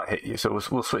 so he can't hit you. So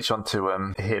we'll switch on to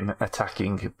him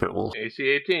attacking Bull. AC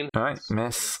 18. Alright,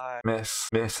 miss.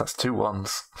 That's 2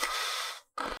 ones.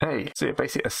 Hey, so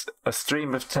basically a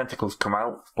stream of tentacles come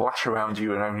out, lash around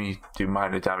you, and only do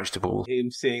minor damage to Bull.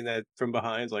 Him seeing that from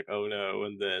behind is like, oh no,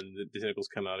 and then the tentacles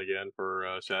come out again for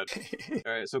Shad.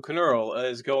 Alright, so Knurl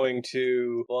is going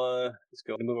to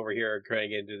move over here, trying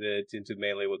to get into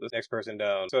melee with this next person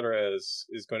down. Sotorez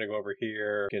is going to go over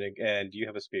here, and you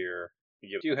have a spear.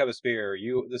 You do have a spear.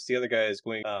 The other guy is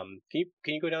going. Can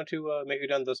you go down to make it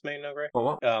down this main now, Gray?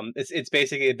 What? It's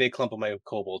basically a big clump of my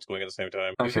kobolds going at the same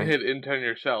time. You can Okay. hit intern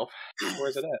yourself. Where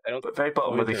is it at? I don't. But very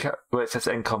bottom where it says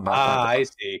end combat. I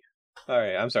see. All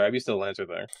right, I'm sorry. I'm still Lancer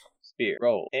there. Spear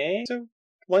roll. And so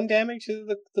 1 damage to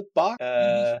the box.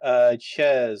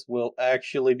 Ches will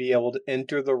actually be able to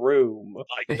enter the room.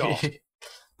 My God.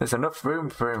 There's enough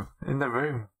room for him in the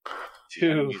room.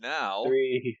 2, Now.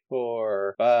 3,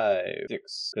 4, 5,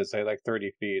 6. Because I like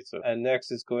 30 feet. So. And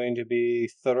next is going to be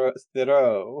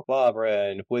Thero.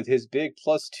 Labren, with his big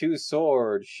 +2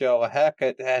 sword, shall hack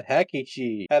at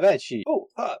Hakichi. Habachi. Oh,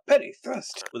 Petty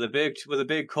thrust with a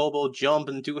big kobold jump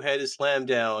and two-headed slam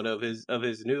down of his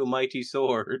new mighty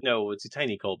sword. No, it's a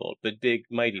tiny kobold, but big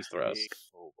mighty thrust.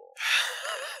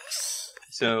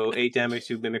 So 8 damage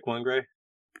to Mimic 1, Grey.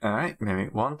 All right,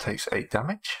 Mimic 1 takes 8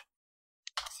 damage.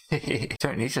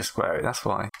 Don't need to square it, that's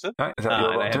why. So? Right, is that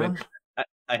what you're doing?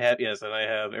 I have, yes, and I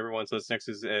have everyone, so it's next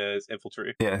is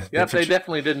infiltrate. Yeah. Yep, they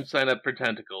definitely didn't sign up for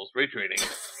tentacles. Retreating.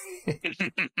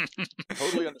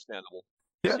 Totally understandable.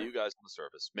 Yeah. See you guys on the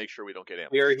surface. Make sure we don't get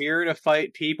ambushed. We are here to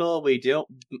fight people. We don't.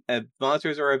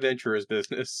 Monsters are adventurers'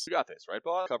 business. You got this, right,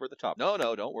 boss? Cover the top. No,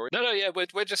 don't worry. No, yeah,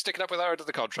 we're just sticking up with our end of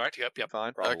the contract. Yep.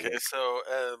 Fine, probably. Okay, so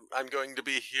I'm going to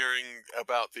be hearing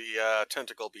about the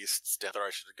tentacle beast's death, or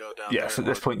I should go down there. Yes, at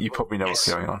this point you probably know what's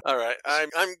going on. All right, I'm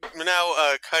now.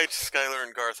 Kite, Skylar,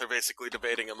 and Garth are basically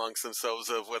debating amongst themselves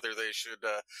of whether they should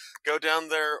go down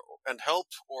there and help,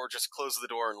 or just close the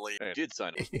door and leave. Hey, did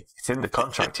sign it. It's in the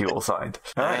contract you all signed.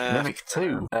 All right, Mimic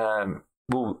 2.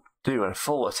 We'll do a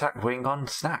full attack wing on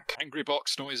Snack. Angry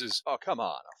box noises. Oh, come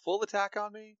on. A full attack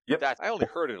on me? Yep. I only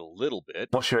heard it a little bit.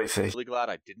 What's your AC? Really glad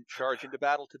I didn't charge into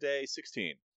battle today.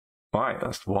 16. All right,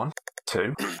 that's 1,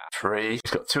 2, 3. He's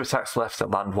got 2 attacks left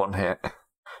that land 1 hit.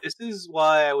 This is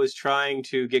why I was trying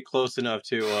to get close enough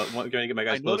to trying to get my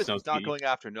guys I close noticed enough. he's not going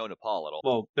after No Nepal at all.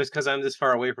 Well, that's because I'm this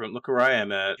far away from it. Look where I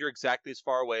am at. You're exactly as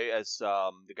far away as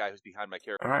the guy who's behind my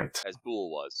character, All right. as Boole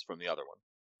was from the other one.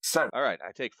 So, All right,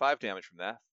 I take 5 damage from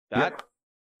that. yep.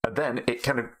 And then it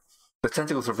kind of, the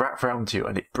tentacles are wrapped around you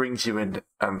and it brings you in,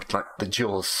 like the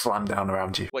jaws slam down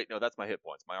around you. Wait, no, that's my hit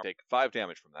points. I take 5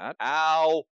 damage from that.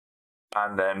 Ow!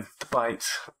 And then the bite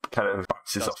kind of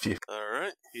bounces off you. All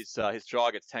right. His jaw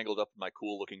gets tangled up in my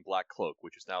cool-looking black cloak,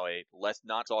 which is now a less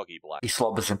not soggy black. He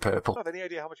slobbers in I purple. don't have any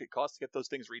idea how much it costs to get those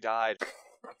things re-dyed.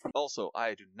 Also,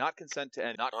 I do not consent to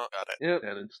any... Got it. Yep,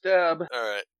 and then stab. All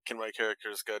right. Can my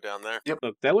characters go down there?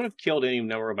 Look, that would have killed any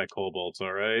number of my kobolds,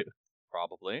 alright?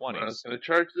 Probably. I'm 20s. going to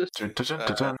charge this. Dun, dun, dun, dun,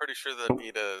 I'm dun. pretty sure that'd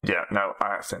need a... Yeah, no,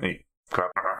 I accidentally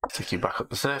grabbed her. Took you back up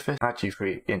the surface. Add you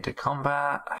 3 into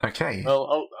combat. Okay.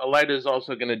 Well, Elida's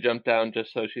also going to jump down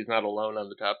just so she's not alone on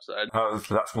the top side. Oh,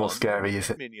 that's more scary, is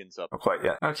it? Minions up. Not quite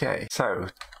yet. Okay, so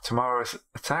tomorrow's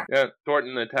attack. Yeah,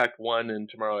 Thornton attacked 1 and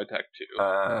tomorrow attacked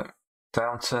 2.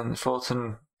 Downton,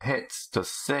 Thornton hits, does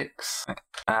 6,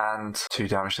 and 2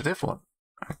 damage to the other one.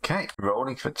 Okay,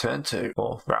 rolling for turn 2,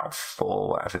 or round 4,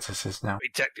 whatever this is now. I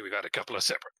mean, technically, we've had a couple of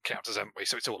separate counters, haven't we?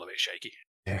 So it's all a bit shaky.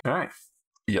 Yeah. Alright.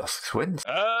 Yosk wins.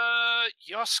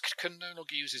 Yosk can no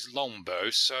longer use his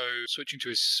longbow, so switching to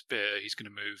his spear, he's going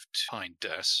to move behind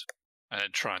Des and then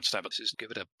try and stab it. This is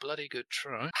give it a bloody good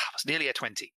try. That's nearly a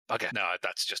 20. Bugger. No,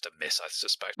 that's just a miss, I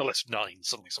suspect. Unless 9,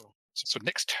 something. So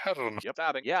next turn. Yep,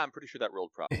 stabbing. Yeah, I'm pretty sure that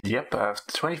rolled properly. Yep,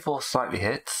 24 slightly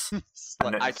hits. And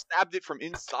then- I stabbed it from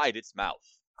inside its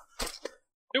mouth.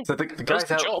 So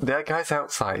the guys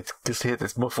outside just hear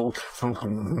this muffled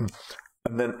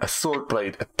and then a sword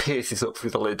blade pierces up through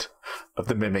the lid of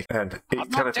the mimic, and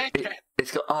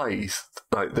it's got eyes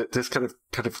like that just kind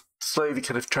of slowly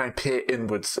try and peer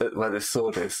inwards at where this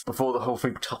sword is before the whole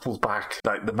thing topples back.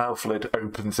 Like the mouth lid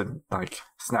opens and like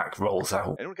Snack rolls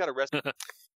out. Anyone got arrested?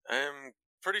 I'm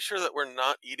pretty sure that we're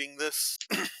not eating this.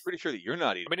 Pretty sure that you're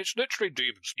not eating. I mean, it's literally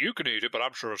demons. You can eat it, but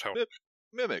I'm sure as hell.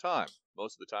 Mimic time.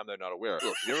 Most of the time, they're not aware.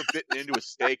 Look, you ever bitten into a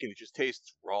steak and it just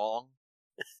tastes wrong?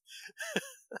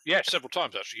 Yeah, several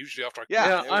times actually. Usually after I...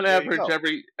 Yeah, on there you average,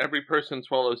 go. every person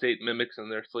swallows 8 mimics in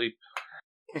their sleep.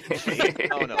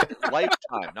 No,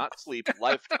 lifetime, not sleep,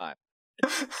 lifetime.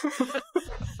 What,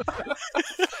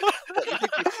 you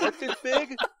think your foot is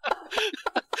big?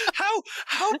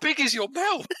 How big is your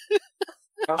mouth?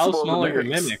 How small are your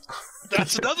mimics?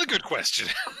 That's another good question.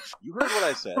 You heard what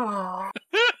I said. All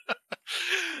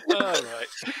right.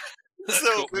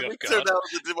 So mimics are now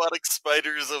the demonic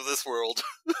spiders of this world.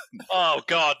 Oh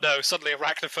God, no! Suddenly,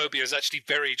 arachnophobia is actually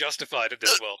very justified in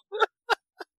this world.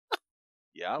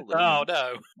 Yeah. Oh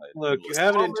no! Look, you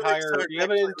have an Mimics entire. aren't You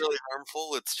have an actually really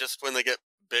harmful. It's just when they get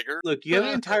bigger. Look, you have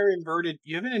an entire inverted.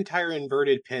 You have an entire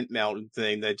inverted pent mountain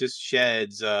thing that just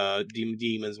sheds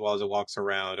demons while it walks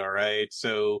around. All right,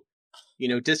 so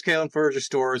discount and furniture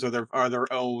stores are their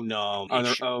own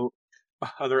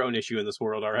are their own issue in this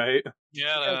world. All right.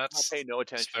 Yeah, no, that's pay no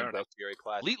attention fair to enough. that very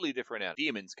class. Completely different animals.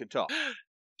 Demons can talk.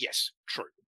 Yes, true.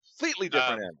 Completely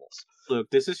different animals.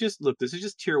 Look, this is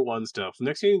just tier 1 stuff. The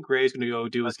next thing Gray's going to go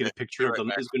do is get a picture of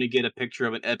them. Is going to get a picture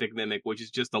of an epic mimic, which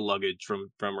is just the luggage from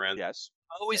Rand. Yes.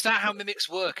 Oh, is that how mimics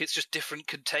work? It's just different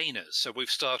containers. So we've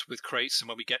started with crates, and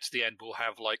when we get to the end, we'll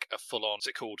have like a full-on. What's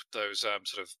it called? Those sort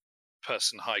of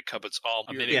person hide cupboards arm.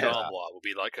 A mimic Yeah. armoire will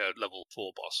be like a level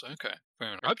 4 boss. Okay, fair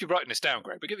enough. I hope you're writing this down,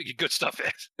 Greg. We're giving you good stuff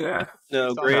here. Yeah. No,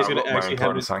 It's not Gray's No, going to my actually have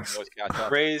important his... thanks. Always catch up.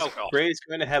 Gray's, Oh, God. Gray's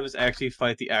going to have us actually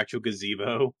fight the actual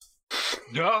gazebo.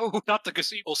 No, not the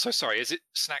gazebo. Also, sorry, is it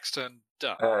Snack's turn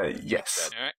done? Yes.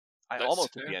 All right. I let's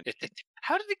almost do at the end. it.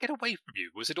 How did it get away from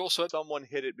you? Was it also... Someone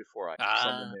hit it before I. Ah.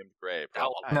 Someone named Gray.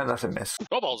 Oh, No, that's a miss.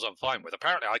 Kobolds I'm fine with.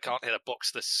 Apparently I can't hit a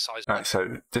box this size. Alright,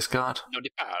 so discard. No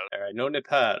Nepal. Alright, no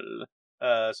Nepal.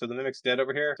 So the Mimic's dead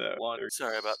over here. So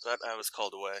Sorry about that. I was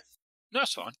called away. No,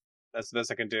 it's fine. that's the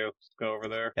best I can do. Just go over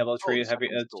there. Devil tree, heavy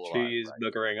someone's still alive, trees,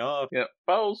 right? buggering off. Yep.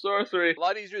 Foul sorcery. A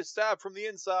lot easier to stab from the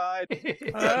inside.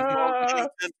 Ah.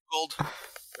 Gold.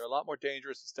 They're a lot more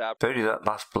dangerous to stab. Only that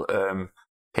last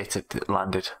hit it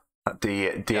landed at the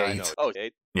D8. Yeah, I know. Oh,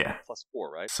 8 Yeah, plus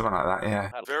 4, right? something like that,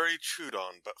 yeah. Very chewed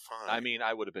on, but fine. I mean,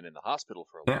 I would have been in the hospital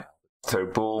for a Yeah. while. So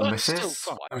ball But still misses.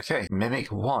 fine. Okay,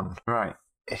 Mimic 1. Right.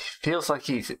 It feels like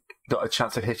he's got a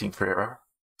chance of hitting Firo.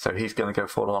 So he's going to go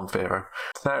full on Firo.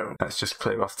 So let's just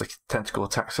clear off the tentacle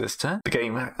attacks for this turn. The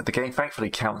game thankfully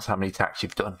counts how many attacks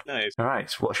you've done. Nice.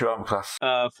 Alright, what's your armor class?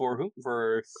 For who?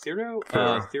 For Thero?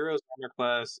 Thero. Thero's armor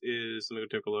class is... Let me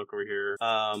go take a look over here.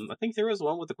 I think Thero's the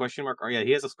one with the question mark. Oh, yeah,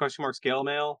 he has a question mark scale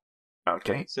mail.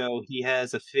 Okay. So he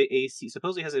has a fit AC.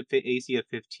 Supposedly has a fit AC of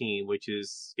 15, which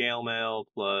is scale mail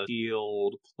plus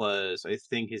shield plus I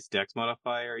think his Dex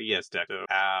modifier. Yes, Dex. So,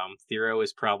 Thero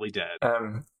is probably dead.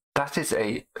 That is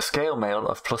a scale mail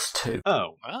of +2.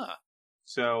 Oh, Ah.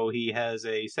 so he has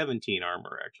a 17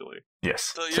 armor actually. Yes.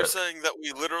 So you're saying that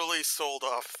we literally sold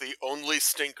off the only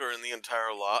stinker in the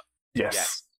entire lot? Yes.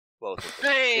 Yes. Both of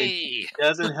them. Hey!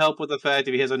 Doesn't help with the fact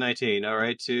that he has a 19. All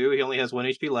right, 2. He only has 1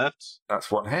 HP left.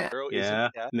 That's one hit. Zero Yeah,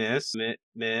 isn't- miss.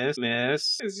 0.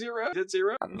 Is it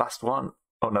 0? And last one.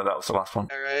 Oh no, that was the last one.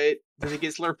 All right. Does he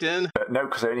get slurped in? No,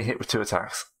 because I only hit with 2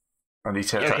 attacks. I need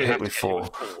to Yeah, hit okay. with 4.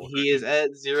 He is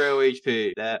at 0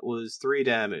 HP. That was 3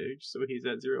 damage, so he's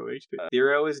at 0 HP.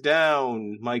 Zero is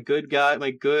down. My good guy,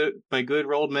 my good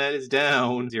rolled man is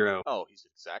down. 0. Oh, he's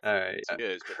exactly. All right. He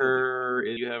is, but Kerr,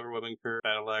 you have a weapon, Kerr.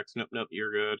 Battle axe. Nope,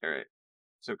 you're good. All right.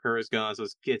 So Kerr is gone. So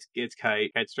it's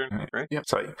Kite's turn, Alright. right? Yep,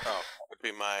 sorry. Oh, would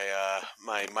be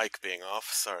my mic being off.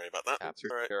 Sorry about that. Happens.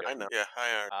 Alright, Very I know. Yeah,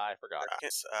 hi, I forgot.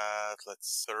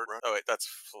 that's third round. Oh wait, that's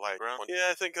flight round. Yeah,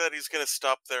 I think that he's gonna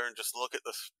stop there and just look at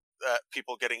the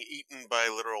people getting eaten by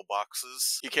literal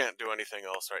boxes. He can't do anything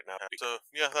else right now. So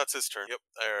yeah, that's his turn. Yep,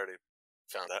 I already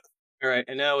found that. All right,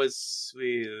 and now it's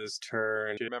Sweez's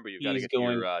turn. Remember, you've got to He's get to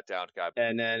going- your downed guy.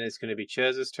 And then it's going to be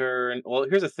Chez's turn. Well,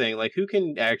 here's the thing. Like, who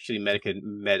can actually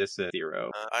medicine Zero?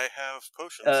 I have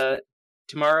potions.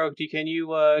 Tomorrow, can you,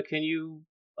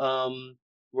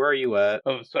 where are you at?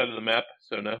 On the side of the map,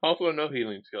 so no. Also, no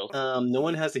healing skills. No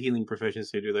one has the healing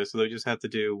proficiency to do this, so they just have to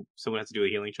do, someone has to do a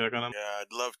healing check on him. Yeah,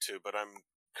 I'd love to, but I'm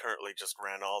currently just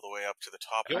ran all the way up to the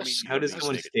top. Yes. I mean, How does don't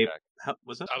someone need to stay? check. How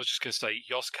was that? I was just going to say,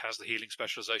 Yosk has the healing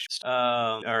specialization.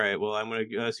 All right. Well, I'm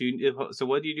gonna. So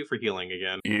what do you do for healing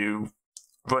again? You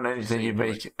run anything, you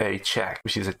make a check,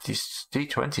 which is a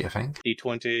D20, I think.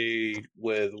 D20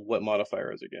 with what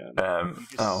modifiers again? You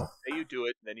just say you do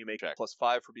it, and then you make check. +5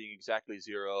 for being exactly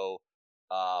 0.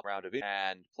 Round of it,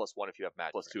 and +1 if you have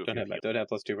magic. +2 if Don't you have have don't have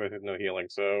 +2, but I have no healing.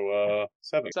 So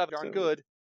 7. 7. Darn good.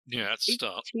 Yeah, that's a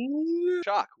start. 18?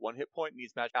 Shock. 1 hit point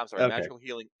needs magic. I'm sorry, Okay. magical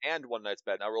healing and 1 night's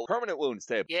bed. Now roll permanent wounds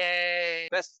table. Yay!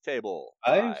 Best table.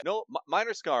 5? No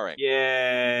minor scarring.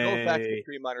 Yay! No effect.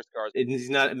 3 minor scars. He's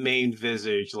not main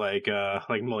visage like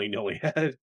Molly Nolly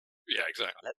had. Yeah,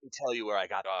 exactly. Let me tell you where I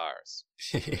got ours.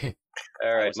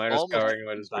 All right, was minor almost scarring.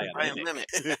 What is I that? I am mimic.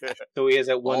 So he is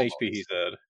at 1 Almost. HP. He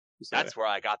said. That's where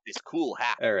I got this cool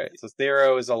hat. All right. So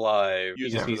Thero is alive. He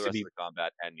Use it just for needs the to rest be of the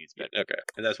combat and needs bed. okay,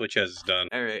 and that's what Chez has done.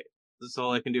 All right. That's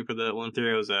all I can do for that one.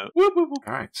 Thero's out.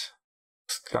 Alright.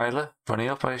 Skylar, running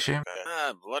up, I assume?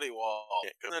 Bloody wall.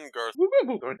 And then Garth.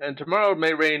 And tomorrow,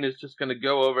 Mayrain is just going to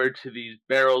go over to these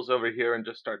barrels over here and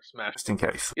just start smashing. Just in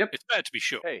case. It's better to be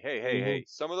sure. Hey.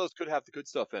 Some of those could have the good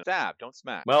stuff in it. Stab, don't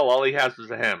smash. Well, all he has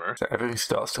is a hammer. So everything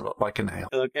starts to look like a nail.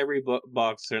 Look, every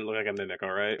box doesn't look like a mimic.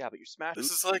 All right. Yeah, but you smash. This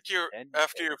is boots like your and-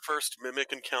 after your first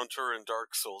mimic encounter in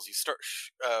Dark Souls. You start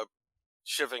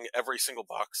shivving every single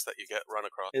box that you get run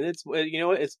across. And it's you know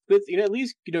what, it's good. You know, at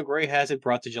least Gray hasn't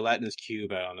brought the gelatinous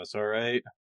cube out on us. All right.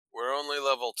 We're only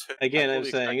level 2. Again, I I'm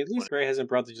fully saying expect at least Gray hasn't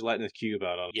brought the gelatinous cube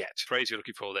out on us. Yet. The phrase you're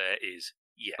looking for there is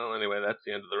yet. Well, anyway, that's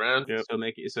the end of the round. Yep.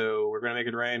 So we're gonna make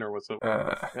it rain, or what's up?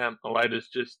 Yeah, Elida's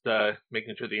just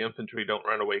making sure the infantry don't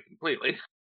run away completely.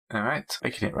 Alright,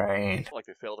 making it rain. like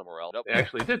they failed a morale. Nope. They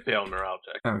actually did fail a morale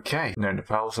check. Okay, no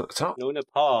Nepal's at the top. No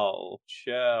Nepal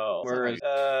shall.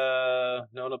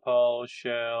 No Nepal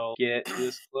shall get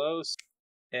this close.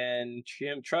 and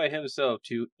try himself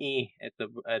to at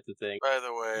the thing. By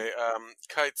the way,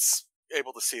 Kite's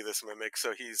able to see this mimic,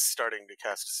 so he's starting to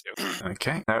cast a spell.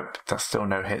 Okay. Nope, that's still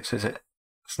no hits, is it?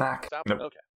 Snack? Stop. Nope.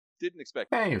 Okay. Didn't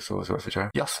expect. Hey, it's always worth a try.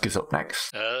 Yosk is up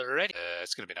next. Ready?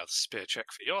 It's going to be another spear check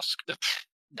for Yosk.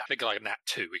 I think like a nat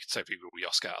 2, we could safely rule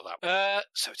Yosk out of that one.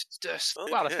 So it's just... Oh,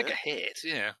 well, I yeah. think a hit,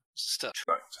 yeah. Stuff.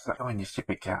 Right, go on, you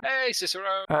stupid cat. Hey,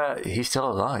 Cicero! He's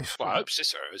still alive. Well, I hope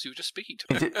Cicero, as you were just speaking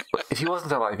to me. If he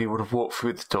wasn't alive, he would have walked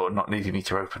through the door, not needing me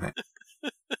to open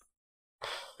it.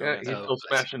 Yeah, he's Oh, still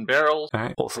bless smashing barrels. All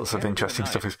right, all sorts of interesting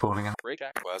stuff is spawning out. Break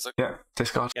back. Classic. Yeah,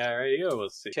 discard. Yeah, there you go.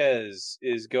 Let's see. Chez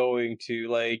is going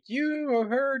to you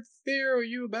heard fear,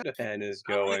 you better, and is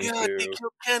Oh going my God, to. he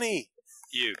killed Kenny!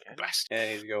 You bastard.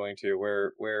 And he's going to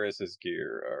where is his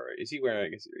gear? All right, is he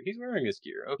wearing his gear? He's wearing his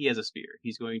gear. Oh, he has a spear.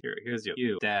 He's going here's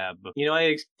you stab.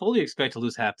 I fully expect to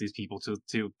lose half these people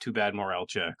to bad morale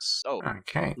checks. Oh,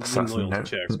 Okay, so that's Loyalty no.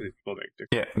 checks these people make.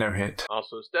 Yeah, no hit.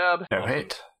 Also stab. No Also-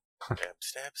 hit.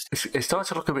 Stab. It's starting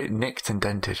to look a bit nicked and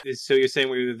dented. So you're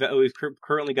saying we've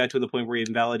currently got to the point where we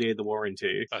invalidated the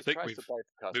warranty? I think tries we've to buy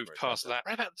for moved customers, past doesn't that.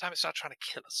 Right about the time it started trying to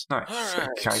kill us. Nice. So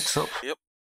Alright. Kite's up. Yep.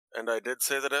 And I did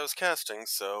say that I was casting,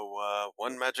 so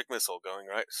one magic missile going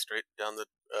right straight down the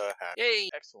hat. Yay!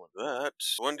 it? Excellent. That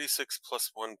 1d6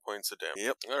 plus 1 points of damage.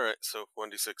 Yep. Alright, so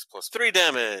 1d6 plus 3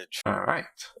 damage. Alright.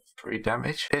 3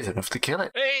 damage is enough to kill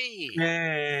it. Hey!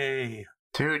 Yay!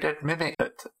 2 dead mimic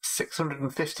at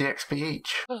 650 XP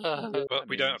each. But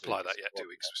we don't apply that yet, do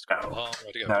we? 'Cause we've still got a long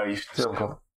way to go. No, you've still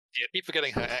got. Yeah, keep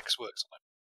forgetting how X works on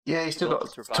Yeah, you still Still got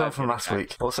survive a ton from getting last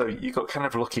week. Also, you got kind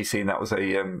of lucky seeing that was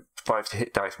a 5 to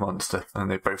hit dice monster, and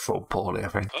they both rolled poorly, I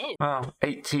think. it. Oh, Well,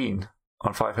 18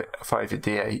 on 5 at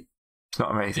D8. It's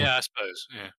not amazing. yeah, I suppose.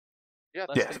 Yeah. Yeah,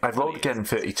 Yes, I've rolled again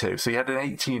 32. So you had an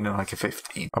 18 and like a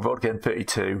 15. I rolled again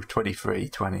 32, 23,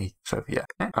 20. So yeah.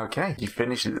 Okay, you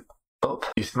finish it up.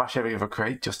 You smash every other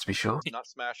crate just to be sure. Not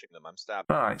smashing them. I'm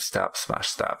stabbing. Alright, stab, smash,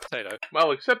 stab. Potato.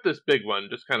 Well, except this big one,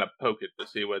 just kind of poke it to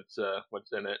see what's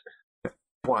in it.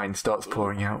 Wine starts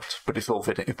pouring out, but it's all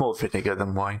it's more vinegar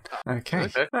than wine. Okay.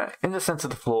 Okay. In the centre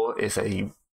of the floor is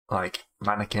a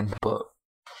mannequin, but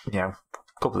a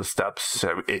couple of stabs,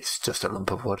 so it's just a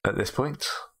lump of wood at this point.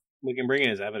 We can bring in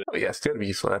as evidence. Oh yeah, it's going to be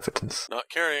useful evidence. Not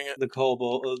carrying it. The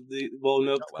kobold, the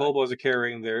kobolds are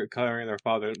carrying their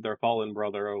fallen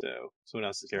brother. So someone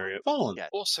else to carry it. Fallen. Yeah.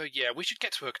 Also, yeah, we should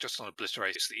get to work just on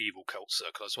obliterating the evil cult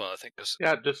circle as well. I think there's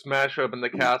Yeah, just smash open the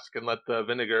cask and let the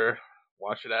vinegar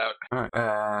wash it out.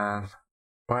 Right,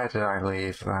 where did I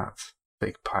leave that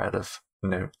big pile of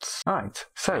notes? Right,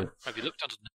 so Have you looked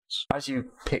under the notes? as you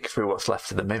pick through what's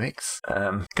left of the mimics,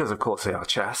 because of course they are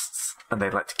chests and they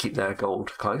like to keep their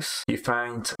gold close, you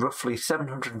find roughly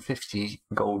 750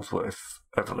 gold's worth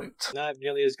of loot. Not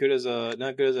nearly as good as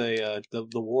the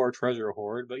war treasure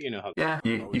hoard, but you know how. Yeah,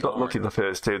 you got lucky the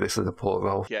first two. This is a poor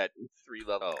roll. Get 3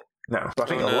 level. No, but I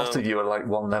think Oh, a lot no. of you are like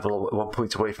one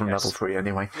point away from Yes. level 3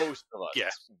 anyway. Most of us. Yeah.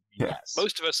 Yeah. Yes.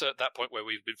 Most of us are at that point where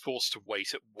we've been forced to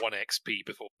wait at 1 XP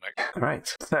before next.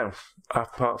 Right, so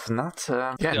apart from that,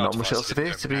 not much else to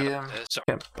be. Sorry. Yeah,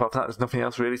 apart from that, there's nothing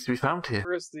else really to be found here.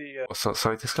 Where's the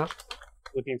Sorry, Discard?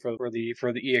 looking for the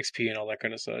EXP and all that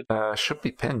kind of stuff? Should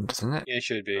be pinned, isn't it? Yeah, it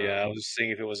should be. Yeah, I was just seeing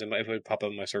if it would pop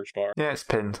up in my search bar. Yeah, it's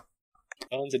pinned.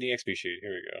 Oh, it's an EXP sheet.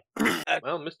 Here we go.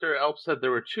 Well, Mr. Elf said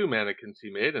there were 2 mannequins he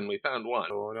made, and we found one.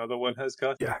 Oh, another one has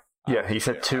got. Yeah, he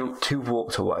said two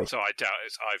walked away. So I doubt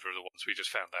it's either of the ones we just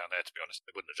found down there, to be honest.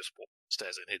 They wouldn't have just walked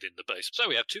upstairs and hid in the base. So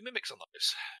we have 2 mimics on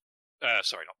this.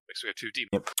 Sorry, not mimics. We have 2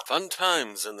 demons. Fun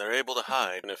times, and they're able to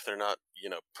hide, and if they're not,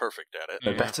 perfect at it.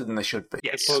 They're better than they should be.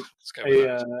 Yes. I put- Let's go with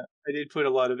that. I did put a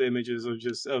lot of images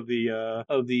of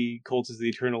the cults of the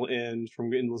Eternal End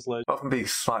from Endless Legend. Apart from being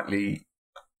slightly,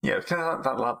 kind of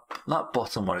that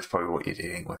bottom one is probably what you're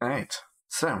dealing with. Right.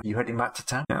 So you heading back to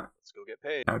town? Yeah. Let's go get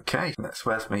paid. Okay. That's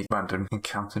where's my random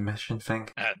encounter mission thing.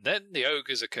 And then the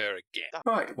ogres occur again.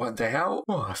 Right. One day out.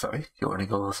 Oh, sorry. You're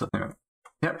running all or something.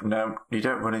 Yep. No, you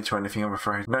don't run into anything. I'm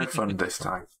afraid. No fun this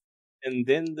time. And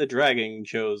then the dragon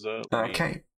shows up.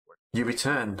 Okay. You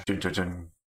return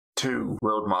to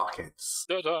World Markets,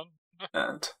 Dun-dun.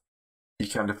 and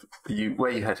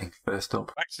where are you heading first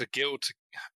up? Back to the guild to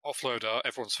offload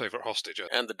everyone's favourite hostage.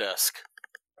 And the desk.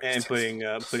 And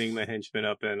putting my henchmen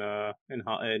up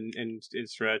in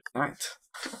stretch. Right.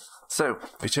 So,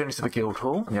 returning to the guild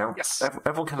hall, Yes.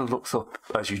 everyone kind of looks up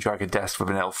as you drag a desk with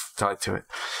an elf tied to it.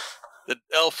 The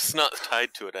elf's not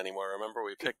tied to it anymore. Remember,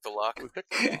 we picked the lock? We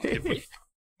picked the lock. Did we?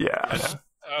 Yeah, I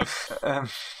know.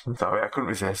 Sorry, I couldn't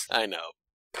resist. I know.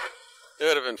 It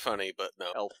would have been funny, but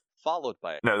no. Elf followed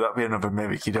by it. No, that'd be another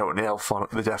mimic. You don't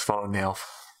want the desk following the elf.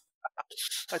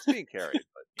 That's being carried,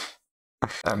 but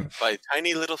By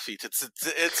tiny little feet.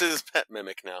 It's his pet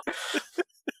mimic now.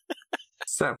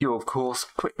 So you're of course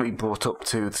quickly brought up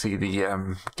to see the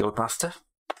guildmaster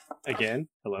Again,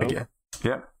 hello. again.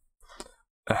 Yep.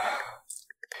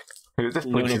 At this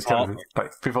point, No, it's kind of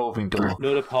like revolving door.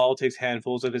 Noda Paul takes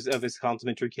handfuls of his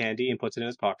complimentary candy and puts it in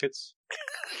his pockets.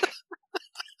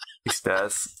 He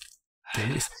stares.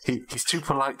 He's too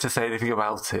polite to say anything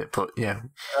about it, but yeah.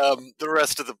 The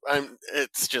rest of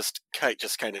it's just Kite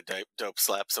just kind of dope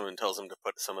slaps him and tells him to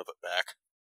put some of it back.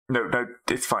 No,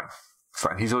 it's fine. It's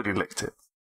fine. He's already licked it.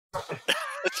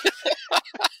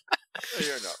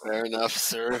 You're not fair enough,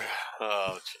 sir.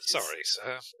 Oh, geez. Sorry,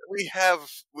 sir. We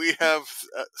have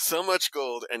so much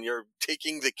gold, and you're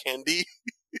taking the candy.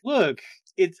 Look,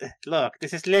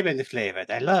 this is lemon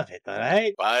flavored. I love it. All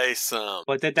right. Buy some.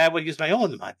 But that I will use my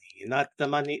own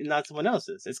money, not someone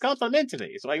else's. It's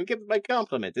complimentary, so I can give it my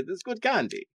compliment. It is good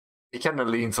candy. He kind of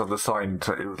leans on the sign.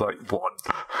 So it was like 1.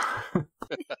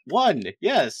 1,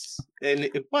 yes, and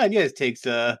 1, yes, takes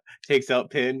out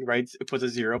pin, writes, puts a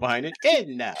 0 behind it.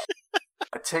 In now.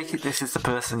 I take it this is the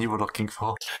person you were looking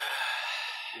for.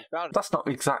 That's not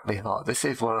exactly hard. This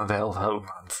is one of the elf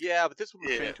homelands. Yeah, but this one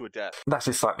was trained to a death. That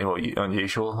is slightly more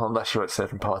unusual, unless you're at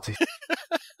certain parties.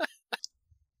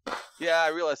 Yeah, I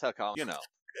realize how common.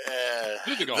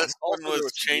 Moving on. This one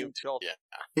was chained.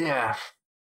 Yeah.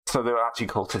 So they were actually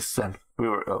cultists then.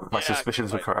 My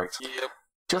suspicions were correct. Yep.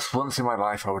 Just once in my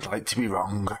life, I would like to be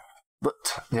wrong,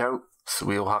 but so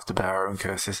we all have to bear our own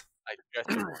curses.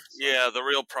 Yeah, the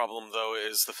real problem, though,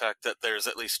 is the fact that there's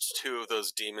at least 2 of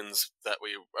those demons that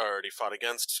we already fought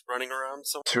against running around.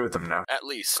 So 2 of them now. At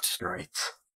least. Great.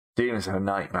 Demons are a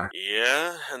nightmare.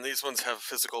 Yeah, and these ones have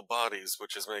physical bodies,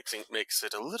 which makes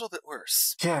it a little bit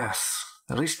worse. Yes.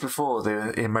 At least before they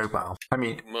were immobile. I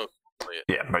mean,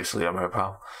 mostly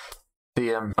immobile.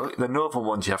 The northern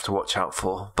ones you have to watch out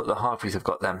for, but the harpies have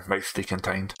got them mostly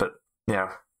contained. But,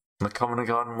 the common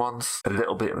garden ones, a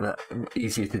little bit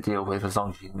easier to deal with as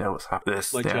long as you know what's happening.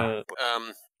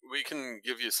 We can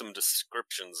give you some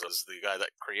descriptions as the guy that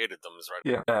created them is right.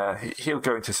 Yeah, he'll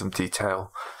go into some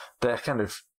detail. They're kind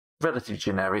of relatively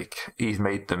generic. He's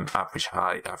made them average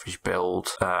height, average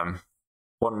build. 1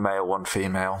 male, 1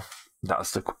 female.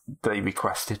 That's they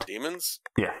requested. Demons?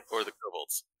 Yeah. Or the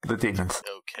kobolds? The demons.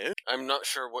 Okay. I'm not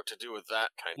sure what to do with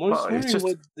that kind of... Well, it's just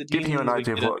giving you an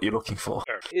idea of what you're looking for.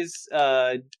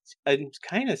 I'm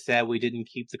kind of sad we didn't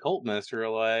keep the cult master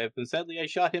alive, and sadly I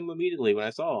shot him immediately when I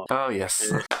saw him. Oh,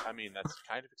 yes. I mean, that's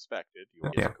kind of expected. You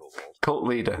are a kobold. Cult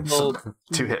leader.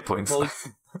 2 hit points.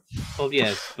 Well,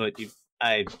 yes, but he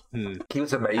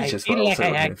was a mage as well.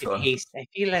 I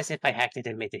feel as if I acted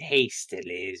and made it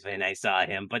hastily when I saw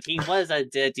him, but he was a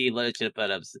dirty worshiper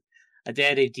of a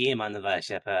dirty demon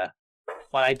worshiper.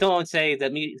 Well, I don't say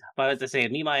that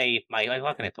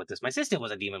how can I put this? My sister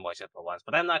was a demon worshiper once,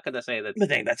 but I'm not going to say that the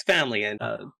thing that's family, and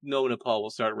Noda Paul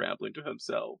will start rambling to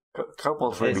himself.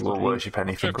 Kobolds really will worship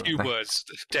anything. A few words.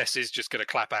 Des is just going to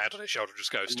clap a hand on his shoulder and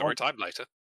just go, story time later.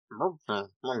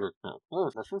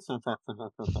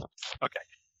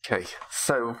 Okay,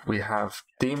 so we have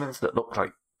demons that look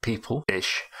like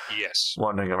people-ish. Yes.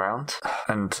 Wandering around.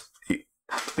 And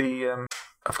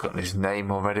I've forgotten his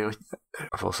name already.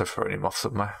 I've also thrown him off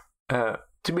somewhere.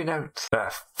 Do we know?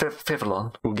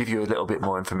 Fivalon will give you a little bit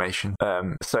more information.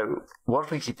 So one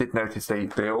thing he did notice, they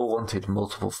all wanted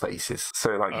multiple faces.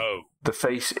 So the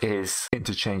face is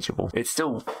interchangeable. It's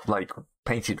still like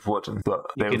painted wooden, but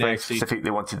they were very specific.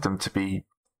 They wanted them to be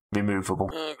removable.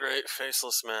 Oh, great.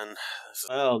 Faceless men.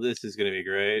 Oh, this is going to be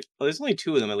great. Well, there's only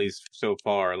 2 of them, at least, so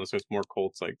far, unless there's more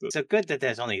cults like this. So good that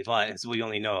there's only 1, so we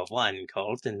only know of 1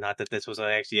 cult, and not that this was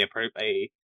actually a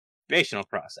creational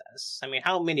process. I mean,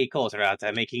 how many cults are out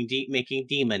there making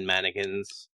demon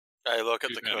mannequins? I look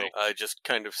at the cult. I just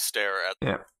kind of stare at them.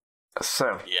 Yeah.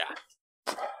 So. Yeah.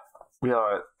 We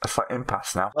are at a slight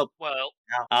impasse now. Well,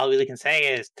 all we can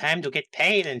say is time to get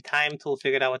paid and time to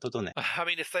figure out what to do next. I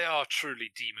mean, if they are truly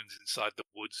demons inside the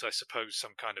woods, I suppose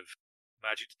some kind of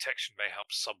magic detection may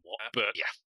help somewhat. But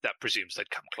yeah, that presumes they'd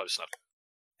come close enough.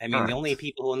 I mean, the only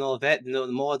people who know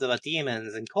more about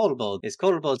demons and kobolds is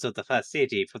kobolds of the First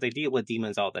City, for they deal with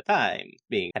demons all the time,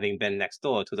 having been next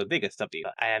door to the biggest of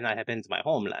them. I have not been to my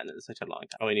homeland in such a long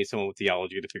time. Oh, I need someone with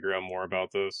theology to figure out more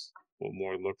about this. What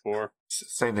more to look for?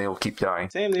 Same, they all keep dying.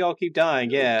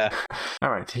 Yeah.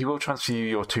 Alright, he will transfer you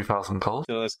your 2,000 gold.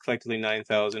 So that's collectively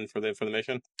 9,000 for the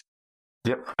mission?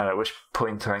 Yep, and at which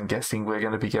point I'm guessing we're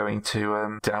going to be going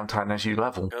to downtown as you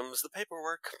level. Comes the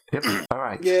paperwork. Yep,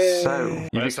 alright. Yay.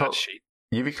 So, sheet?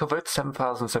 You recovered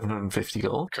 7,750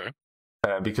 gold. Okay.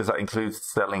 Because that includes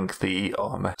selling the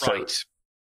armour. Right. So,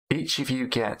 each of you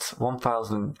get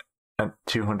 1,000 and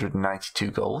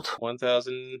 292 gold.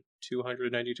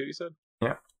 1,292, you said?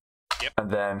 Yeah. Yep.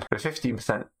 And then for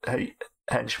 15%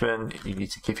 henchman, you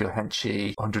need to give your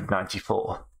henchie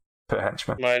 194 per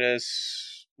henchman.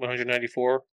 Minus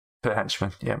 194. Per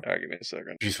henchman, yeah. Alright, give me a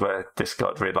second. Which is where this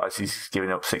god realises he's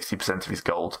giving up 60% of his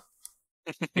gold.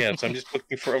 Yeah, so I'm just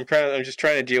looking for. I'm just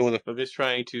trying to deal with it. I'm just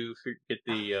trying to get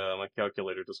the my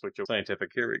calculator to switch to scientific.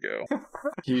 Here we go.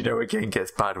 You know, a game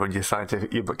gets bad when your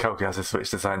calculator has to switch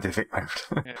to scientific mode.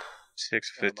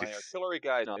 650. My artillery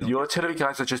guys. Your artillery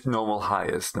guys are just normal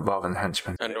hires rather than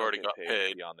henchmen. And already got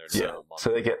paid. beyond their Yeah, normal so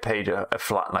they get paid a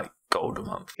flat like gold a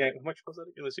month. Okay, how much was that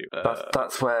again? Let's see.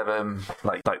 That's where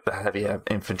like the heavier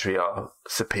infantry are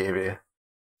superior.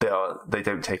 They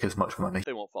don't take as much money.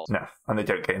 They won't fall. No, and they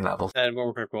don't gain levels. And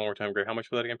one more time, Gray. How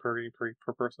much was that again per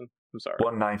person? I'm sorry.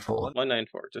 194.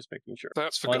 194. Just making sure.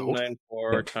 That's for gold.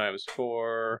 194 Yep. times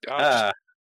 4. Gosh.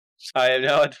 I am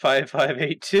now at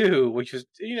 5582, which is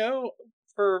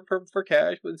for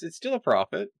cash, but it's still a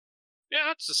profit. Yeah,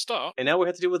 that's a start. And now we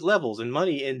have to deal with levels and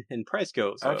money and price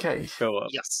goes up. Okay. Go up.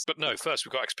 Yes. But no, first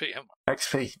we've got XP, haven't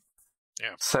XP.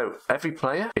 Yeah. So every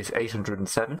player is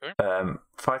 807. Okay. 5%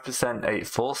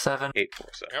 847.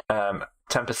 847.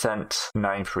 10%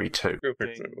 932. Real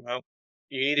quick, so, well,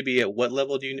 you need to be at what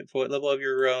level for what level of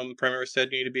your primary set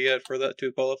do you need to be at for that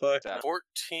to qualify?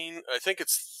 14, I think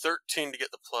it's 13 to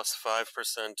get the plus 5%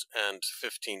 and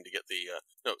 15 to get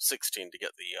the, 16 to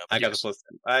get the, I got the plus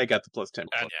 10. I got the plus 10.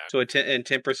 And yeah. So at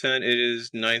 10% it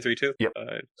is 932? Yep.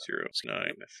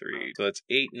 5093. So that's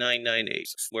 8998.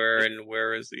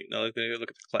 Where is the, now look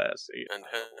at the class. and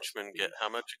henchmen get how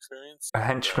much experience? A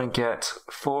henchman get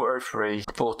 403,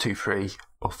 423,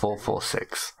 or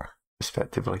 446,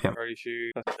 respectively. Yep. Party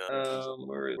shoot.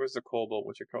 Where's the Cobalt?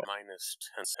 What's it called? Minus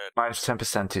 10 head. Minus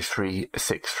 10% is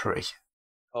 363.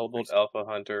 Cobalt Alpha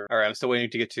Hunter. Alright, I'm still waiting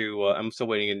to get to, I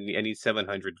need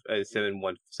 700,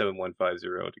 7150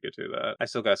 to get to that. I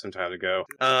still got some time to go.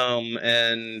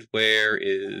 And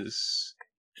where's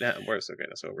okay,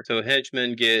 that's over. So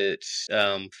henchmen get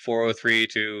 403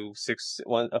 to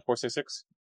 466.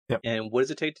 Yep. And what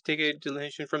does it take to take a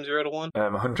henchman from 0 to 1?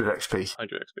 100 XP.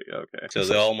 100 XP. Okay.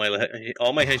 So all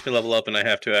my henchmen level up, and I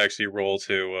have to actually roll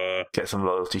to Get some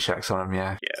loyalty checks on them,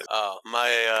 yeah. yeah.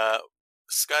 My,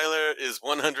 Skylar is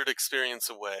 100 experience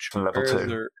away From level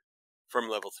 2. from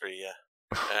level 3, yeah.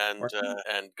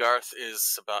 And Garth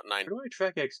is about 9. Where do I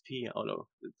track XP? Oh no,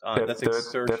 that's They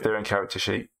exertion. have their own character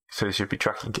sheet, so they should be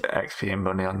tracking XP and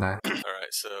money on there.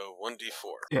 Alright, so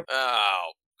 1d4. Yep.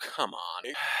 Oh, come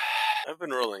on. I've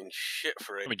been rolling shit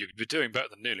for it. I mean, you've been doing better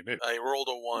than nearly me. I rolled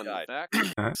a 1. Yeah,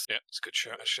 it's a good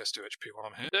shot. Let's just do HP while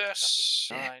I'm here. Yes.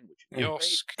 9, which is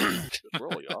Yosk. great.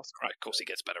 Roll Yosk. Right, of course he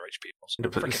gets better HP. End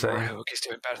up at the Freaking same. Rogue is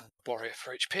doing better than Warrior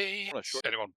for HP. On a short-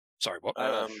 Anyone? Sorry, what?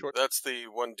 That's the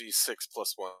 1d6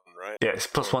 plus 1, right? Yeah, it's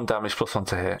plus 1 damage, plus 1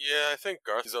 to hit. Yeah, I think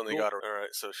Garth's only got it.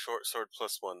 Alright, so short sword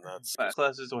plus 1, that's... What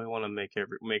classes do I want to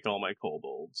make all my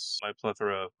kobolds? My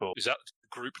plethora of kobolds. Is that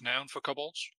group noun for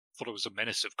kobolds? I thought it was a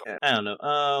menace of kobolds. I don't know.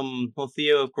 Well,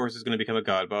 Theo, of course, is going to become a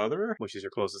godfather, which is your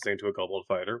closest thing to a kobold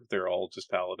fighter. They're all just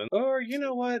paladins. Or, you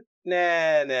know what?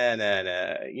 Nah.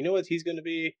 You know what he's going to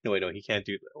be? No, wait, no, he can't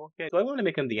do that. Okay. Do I want to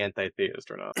make him the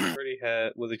anti-theist or not? I already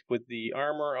had, with the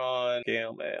armor on,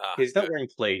 scale mail. He's not wearing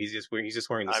plate, he's just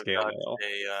wearing the I've scale got mail.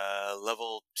 a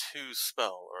level 2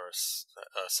 spell, or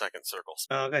a second circle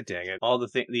spell. Oh, god dang it. All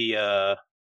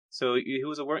so he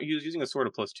was using a sword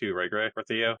of +2, right, Gray, for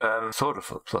Theo? Sword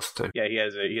of plus 2. Yeah, he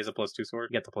has a +2 sword.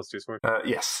 You got the +2 sword.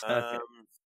 Yes.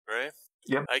 Right?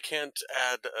 Yep. I can't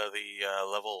add the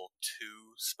level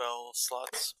 2 spell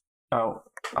slots. I'll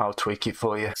tweak it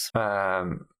for you.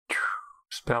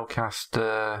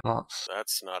 Spellcaster lots.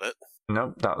 That's not it.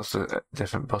 Nope, that was a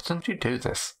different button. Did you do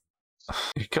this?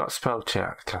 You've got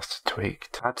spellcaster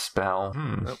tweaked. Add spell.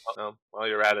 No. While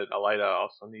you're at it, Alida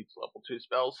also needs level 2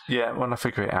 spells. Yeah, when I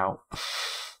figure it out.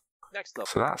 Next level.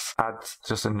 So that's adds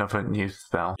just another new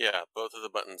spell. Yeah, both of the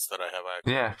buttons that I have.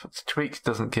 Yeah, but tweak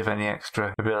doesn't give any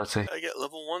extra ability. I get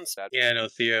level 1 spell. Yeah, no,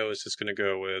 Theo is just going to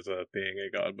go with being a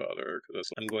godfather, because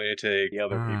I'm going to take the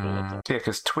other people. Yeah,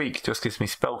 because tweak just gives me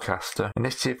spellcaster.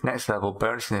 Initiative, next level,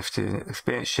 bonus initiative,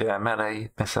 experience share,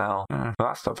 melee, missile. Well,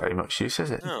 that's not very much use,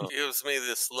 is it? No, it gives me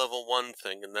this level 1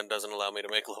 thing and then doesn't allow me to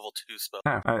make level 2 spell.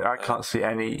 No, I can't see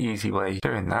any easy way of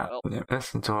doing that.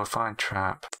 Listen to a fine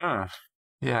trap.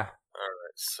 Yeah.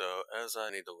 Alright, so as I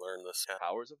need to learn this...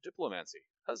 Powers of diplomacy.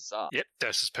 Huzzah. Yep, Des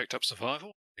has picked up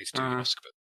survival. Needs to do Yosk,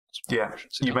 but... Yeah,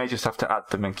 you may just have to add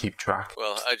them and keep track.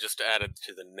 Well, I just added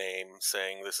to the name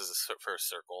saying this is a first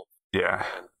circle. Yeah.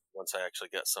 And once I actually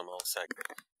get some, I'll say.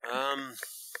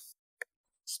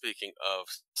 Speaking of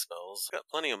spells, got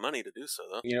plenty of money to do so,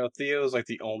 though. You know, Theo's like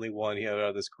the only one here out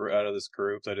of this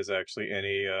group that is actually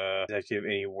actually of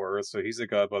any worth. So he's the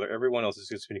godfather. Everyone else is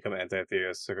just going to become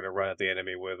anti-Theos. They're going to run at the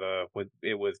enemy with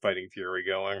fighting fury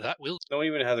going. That will. No one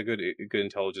even has a good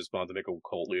intelligence bond to make a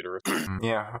cult leader.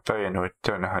 Yeah, I'm very annoyed.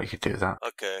 Don't know how you could do that.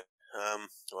 Okay.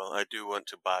 Well, I do want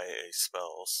to buy a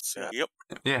spell. So, yep.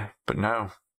 Yeah, but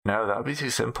no, that would be too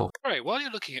simple. Right, while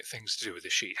you're looking at things to do with the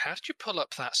sheet, how did you pull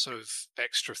up that sort of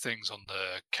extra things on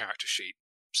the character sheet?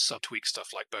 Sub-tweak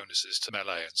stuff like bonuses to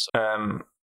melee and stuff.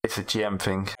 It's a GM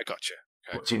thing. I gotcha.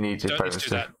 Okay. What do you need to bonus do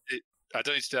that. I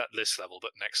don't need to do that this level,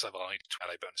 but next level I need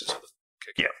melee bonuses for the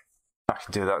kick. Yeah, I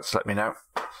can do that. Just let me know.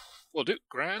 We'll do.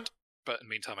 Grand. But in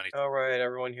the meantime, I need. All right,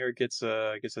 everyone here gets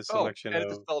a selection edit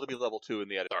of. the spell to be level 2 in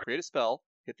the edit. Create a spell.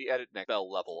 Hit the edit next spell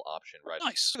level option. Right.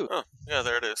 Nice. Oh, yeah,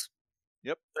 there it is.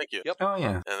 Yep. Thank you. Yep. Oh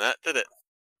yeah. And that did it.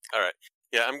 All right.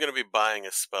 Yeah, I'm gonna be buying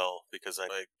a spell because I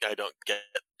don't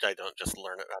just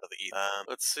learn it out of the ether.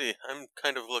 Let's see. I'm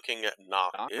kind of looking at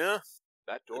knock. Yeah.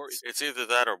 That door is. It's either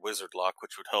that or wizard lock,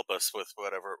 which would help us with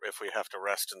whatever if we have to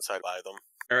rest inside by them.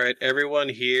 All right, everyone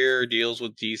here deals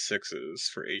with D6s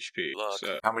for HP. Luck.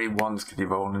 So. How many ones could you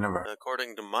roll in a row?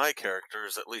 According to my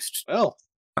characters, at least. Well,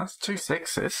 that's 2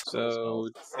 6s. so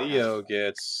Theo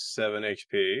gets 7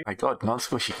 HP. My God,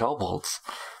 non-squishy kobolds.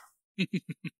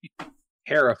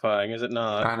 Terrifying, is it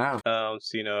not? I know.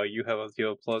 So you have a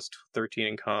plus 13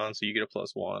 in con, so you get a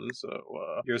plus 1. So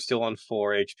you're still on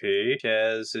 4 HP.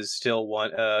 Chaz is still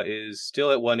at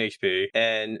 1 HP,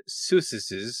 and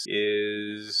Susis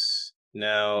is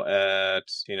now at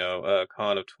a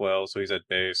con of 12, so he's at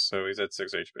base, so he's at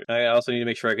 6 HP. I also need to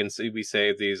make sure we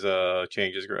save these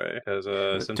changes, Gray, because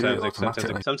sometimes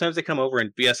they come over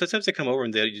and the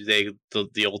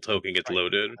old token gets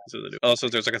loaded. So also,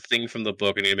 there's like a thing from the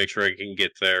book I need to make sure I can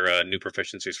get their new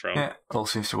proficiencies from. Yeah, all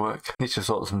seems to work. Need to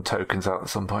sort some tokens out at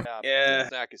some point. Yeah.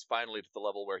 Zach is finally to the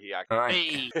level where he actually. All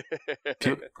right. If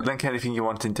you link anything you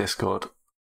want in Discord,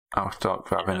 I'll start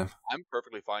grabbing them. I'm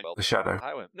perfectly fine. The shadow.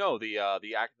 No, the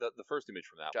first image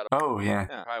from that. Shadow. Oh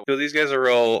yeah. So these guys are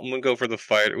all. I'm gonna go for the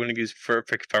fighter. I'm gonna use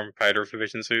pick from fighter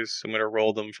proficiencies. I'm gonna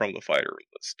roll them from the fighter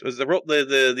list.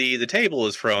 The table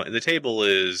is from. The table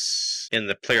is in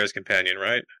the player's companion,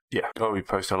 right? Yeah. Oh, we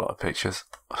post a lot of pictures.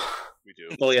 We do.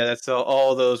 Well, yeah, that's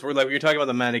all those. We're you're talking about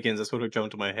the mannequins. That's what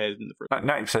jumped to my head.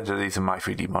 90% of these are my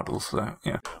 3D models, so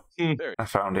yeah. I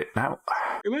found it now.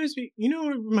 Reminds me,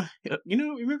 remember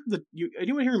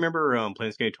anyone here remember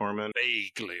Planescape Torment?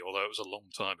 Vaguely, although it was a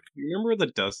long time ago. You remember the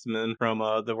Dustman from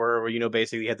where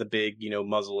basically had the big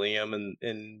mausoleum and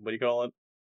what do you call it?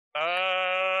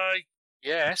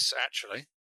 Yes, actually.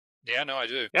 Yeah, no, I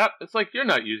do. Yep, it's like you're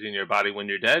not using your body when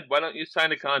you're dead. Why don't you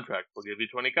sign a contract? We'll give you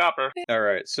 20 copper. All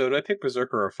right, so do I pick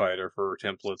Berserker or Fighter for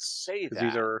templates? Say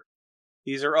that.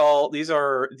 These are all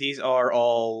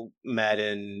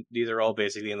Madden. These are all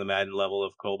basically in the Madden level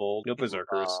of Kobold. No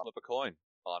Berserkers. Flip a coin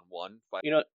on one. Fight.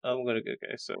 You know what? I'm gonna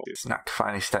okay. So Snack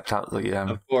finally stepped out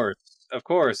the. Of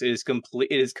course, it is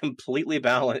complete. It is completely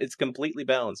balanced. It's completely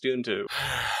balanced. Dune 2.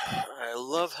 I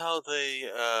love how they.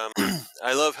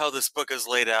 I love how this book is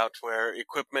laid out, where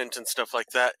equipment and stuff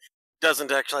like that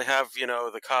doesn't actually have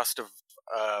the cost of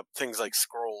things like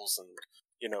scrolls and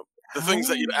the things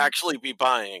that you'd actually be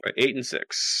buying. Right, 8 and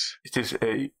 6. It is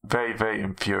a very, very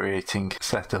infuriating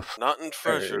setup. Not in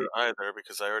Treasure either,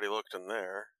 because I already looked in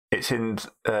there. It's in.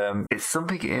 It's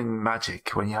something in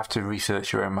Magic when you have to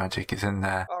research your own magic. It's in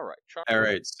there. All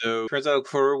right. So turns out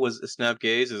Kur was a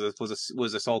Snapgaze,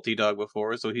 was a salty dog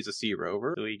before, so he's a sea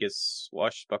rover. So he gets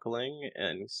swashbuckling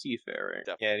and seafaring,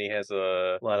 and he has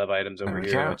a lot of items over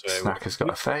here. Snack has got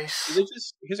a face.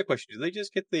 Here's a question: Do they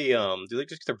just get the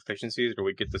their proficiencies, or do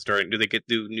we get the starting? Do they get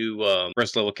new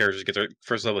first level characters get their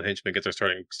first level henchmen get their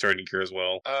starting gear as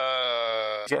well?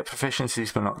 You get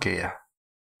proficiencies, but not gear.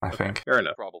 I think. Fair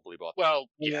enough. Probably, but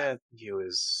yeah, you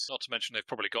is. Not to mention they've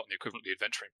probably gotten the equivalent of the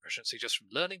adventuring proficiency just from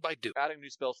learning by doing. Adding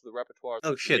new spells to the repertoire.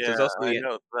 Oh shit! Yeah, There's also I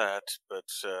know that, but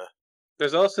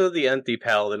there's also the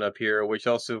anti-paladin up here, which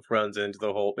also runs into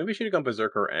the whole. Maybe we should have gone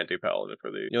berserker or anti-paladin for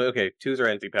the. Okay, 2s are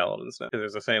anti-paladins now because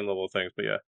there's the same level of things, but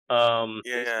yeah.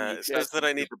 It says that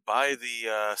I need to buy the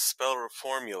spell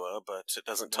formula, but it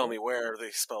doesn't tell me where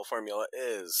the spell formula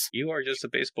is. You are just a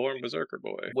base-born berserker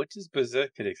boy. What does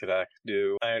berserker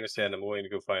do? I understand. I'm going to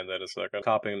go find that in a second.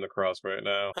 Copying the cross right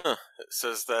now. Huh. It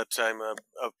says that I'm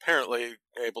apparently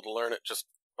able to learn it just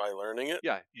by learning it.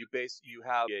 Yeah, you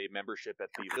have a membership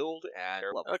at the guild and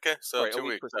level. Okay, so 2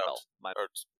 weeks per out. spell. Or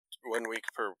 1 week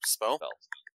per spell.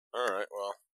 All right,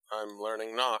 well. I'm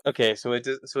learning knock. Okay, so it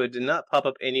did not pop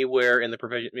up anywhere in the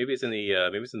provision. Maybe it's in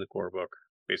the core book.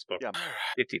 Facebook. Yeah.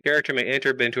 50. Character may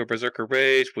enter into a Berserker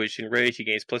Rage, which in Rage he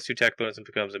gains +2 attack bonus and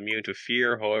becomes immune to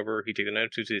fear. However, he takes a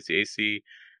 -2 to his AC.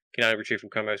 Cannot retreat from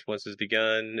combat once it's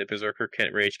begun. A Berserker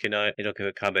can't rage, cannot. They don't give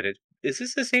a combat. Is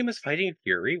this the same as Fighting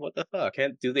Fury? What the fuck?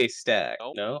 Do they stack?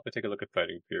 No? Let's take a look at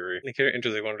Fighting Fury. The character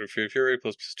enters a 100 Fury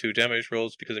 +2 damage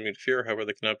rolls because immune to fear. However,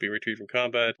 they cannot be retrieved from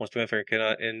combat. Once the fire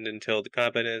cannot end until the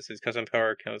combat ends. His custom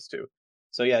power counts too.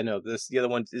 So yeah, no. The other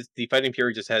one is the Fighting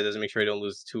Fury just doesn't make sure I don't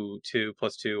lose 2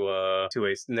 +2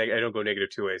 AC. I don't go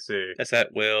 -2 AC. That's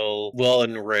at will. Well,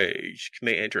 in Rage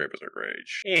may enter a Berserk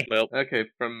Rage. Well, Okay,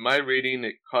 from my reading,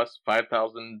 it costs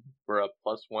 5,000 for a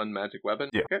 +1 magic weapon.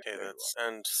 Yeah. Okay, that's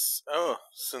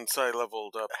since I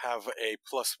leveled up, have a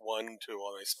 +1 to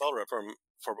all my spell rep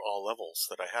from all levels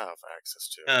that I have access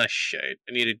to. ah, shit.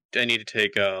 I need to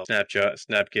take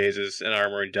snap gazes and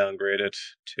armor and downgrade it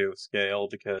to scale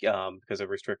because of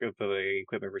the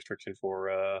equipment restriction for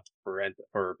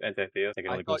Anthea.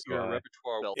 I thought your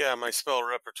repertoire. Yeah, my spell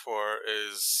repertoire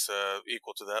is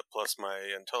equal to that plus my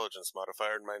intelligence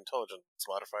modifier, and my intelligence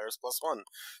modifier is +1.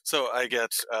 So I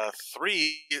get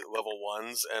 3 level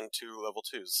 1s and 2 level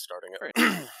 2s starting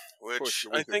at which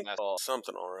I think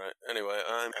something all right. Anyway,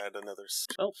 I'm at another.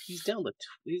 Oh, he's down to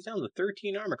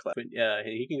 13 armor class. But yeah,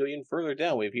 he can go even further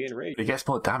down if he enraged. He gets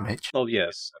more damage. Oh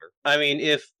yes. I mean,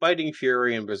 if Fighting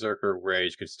Fury and Berserker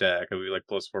Rage could stack, it would be like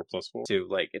 +4/+4 to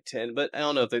like a 10. But I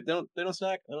don't know if they don't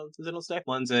stack. They don't stack.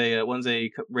 One's a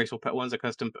racial, one's a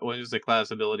custom, one is a class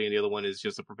ability, and the other one is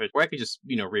just a professional. Or I could just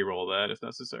re-roll that if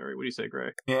necessary. What do you say,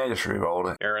 Greg? Yeah, just re-roll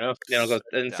it. Fair enough. Then I'll go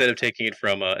instead of taking it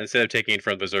from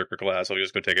Berserker class, I'll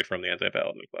just go take it from the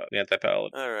Anti-Paladin class. The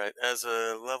Anti-Paladin. All right, as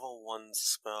a level 1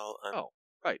 spell.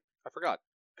 Right. I forgot.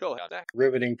 Go ahead.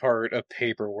 Riveting part of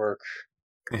paperwork.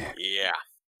 Yeah.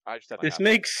 I just have This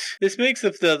makes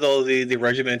the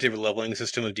regimented leveling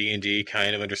system of D&D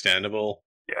kind of understandable.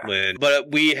 Yeah.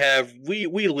 But we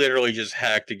literally just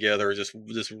hacked together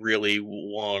this really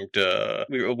wonked.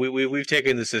 We've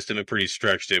taken the system and pretty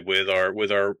stretched it with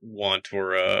our want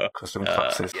for custom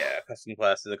classes. Custom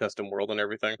classes, a custom world, and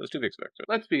everything. It's too big spectrum.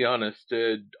 Let's be honest,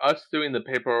 us doing the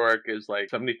paperwork is like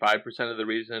 75% of the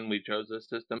reason we chose this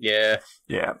system. Yeah.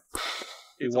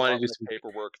 We It's wanted a to lot do less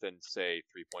paperwork than say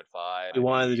 3.5. We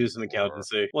wanted to do some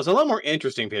accountancy. Well, it's a lot more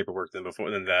interesting paperwork than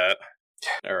that.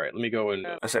 All right, let me go and.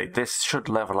 I say this should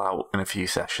level out in a few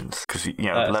sessions because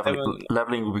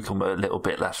leveling will become a little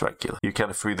bit less regular. You're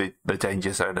kind of through the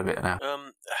danger zone a bit now.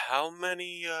 How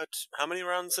many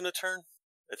rounds in a turn?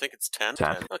 I think it's 10.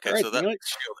 10. Okay, Right, so that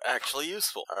shield actually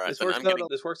useful. All right, This then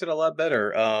works out a lot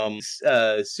better.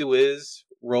 Suez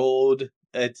rolled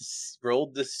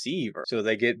Deceiver, so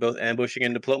they get both ambushing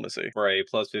and diplomacy for a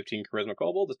 +15 charisma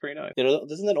kobold. That's pretty nice.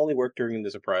 Doesn't that only work during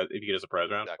the surprise if you get a surprise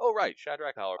round? Oh right,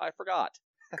 Shadrach Howard. I forgot.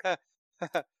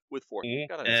 With 4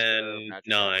 and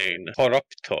 9.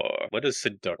 Corruptor. What is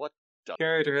seduct? What?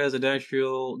 Character has a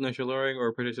natural luring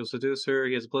or potential seducer.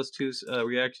 He has a +2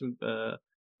 reaction.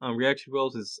 Reaction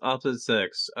rolls is opposite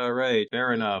sex. All right,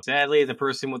 fair enough. Sadly, the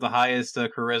person with the highest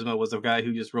charisma was the guy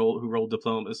who rolled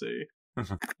diplomacy.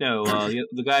 No,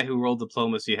 the guy who rolled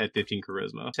diplomacy had 15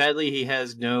 charisma. Sadly, he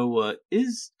has no.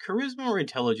 Is charisma or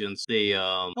intelligence?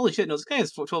 Holy shit! No, this guy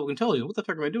has 12 intelligence. What the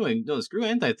fuck am I doing? No, screw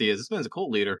Antitheus. This man's a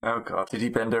cult leader. Oh god! Did he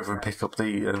bend over and pick up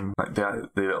the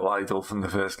little idol from the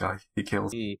first guy he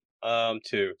killed? 2.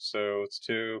 So it's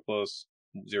 2 plus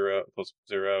 0 plus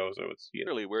 0. So it's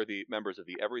Clearly, we're the members of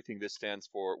the everything this stands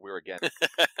for. We're against.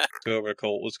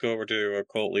 Let's go over to a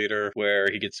cult leader where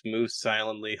he gets moved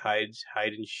silently, hide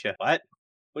and shit. What?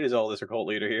 What is all this? A cult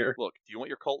leader here? Look, do you want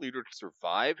your cult leader to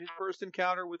survive his first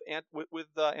encounter with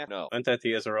No.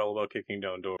 Antitheas are all about kicking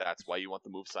down doors. That's why you want to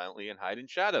move silently and hide in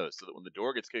shadows, so that when the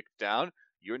door gets kicked down,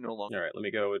 you're no longer. All right, let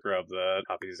me go and grab that.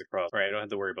 Copy these across. All right, I don't have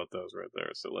to worry about those right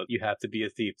there. So you have to be a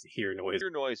thief to hear noise.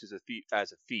 Hear noise is a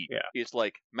feat. Yeah. It's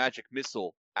like magic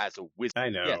missile as a wizard. I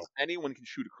know. Yes, anyone can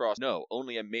shoot across. No,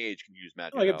 only a mage can use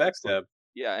magic. Oh, I get backstab.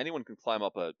 Yeah, anyone can climb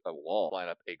up a wall, climb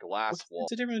up a glass wall.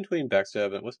 What's the difference between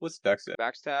backstab and what's backstab?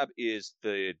 Backstab is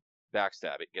the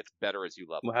backstab. It gets better as you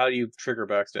level. Well, how do you trigger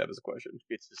backstab is a question.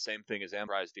 It's the same thing as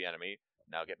Emprise the enemy.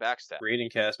 Now get backstab. Read and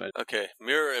cast magic. Okay,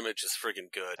 mirror image is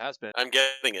friggin' good. Has been. I'm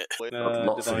getting it.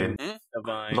 Lots of you.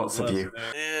 Divine. Lots of you.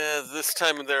 Yeah, this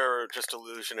time there are just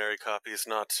illusionary copies,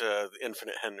 not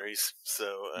infinite Henrys.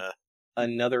 So,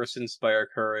 Another Inspire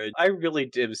Courage. I really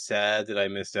am sad that I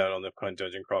missed out on the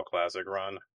Dungeon Crawl Classic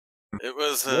run. it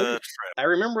was I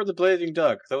remember the Blazing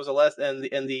Duck. That was the last, and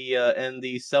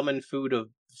the summon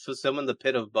the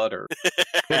pit of butter.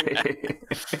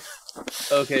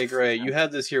 Okay, great. You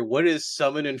have this here. What is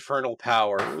summon infernal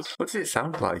powers? What does it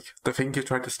sound like? The thing you're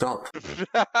trying to stop.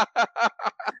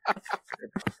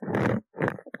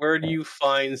 Where do you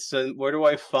find where do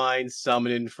I find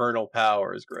summon infernal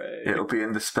powers, Gray? It'll be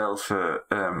in the spells for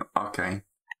Arcane.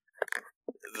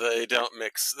 They don't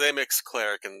mix. They mix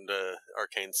cleric and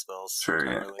arcane spells. Sure,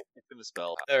 yeah. It's in the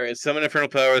spell. Alright, summon infernal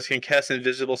powers can cast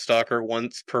Invisible Stalker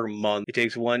once per month. It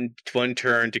takes one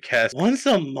turn to cast once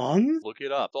a month? Look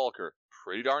it up. Stalker.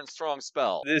 Pretty darn strong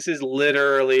spell. This is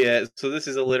literally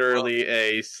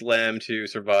a slam to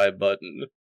survive button.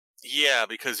 Yeah,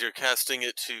 because you're casting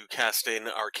it to cast an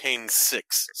arcane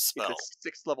 6 spell. It's a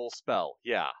 6th level spell.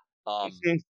 Yeah.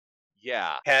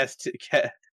 Yeah.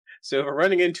 So if we're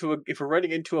running into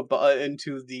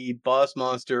the boss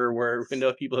monster where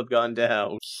enough people have gone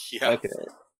down. Yeah. Okay.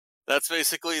 That's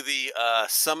basically the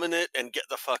summon it and get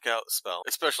the fuck out spell.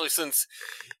 Especially since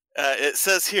it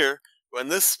says here, when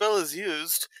this spell is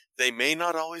used, they may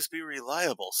not always be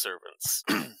reliable servants.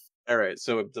 Alright,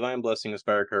 so Divine Blessing,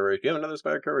 Inspire Courage. You have another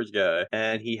Inspire Courage guy.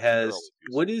 And he has...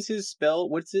 What is his spell?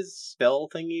 What's his spell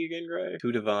thingy again, Gray?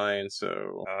 2 Divine,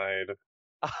 so... Hide.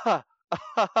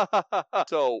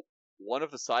 So, one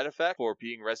of the side effects for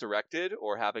being resurrected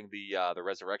or having the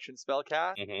resurrection spell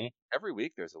cast, every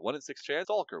week there's a 1 in 6 chance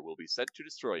Stalker will be sent to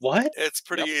destroy you. What? It's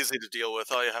pretty easy to deal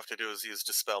with. All you have to do is use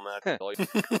Dispel Magic.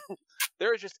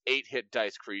 There are just 8-hit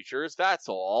dice creatures, that's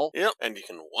all. Yep, and you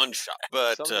can one-shot.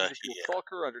 But,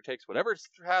 Stalker undertakes whatever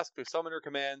task the summoner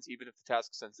commands, even if the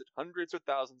task sends it hundreds or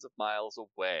thousands of miles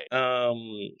away.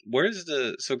 Where's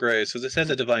the... So, Gray, so this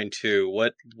has a Divine 2.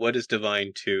 What does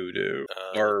Divine 2 do?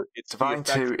 Or... It's Divine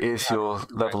 2 is your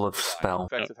level of spell.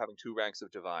 The effects of having 2 ranks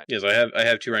of Divine. Yes, I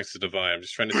have 2 ranks of Divine. I'm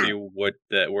just trying to see what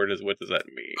does that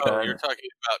mean? Oh, you're talking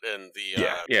about in the...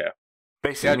 Yeah.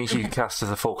 Basically means you can cast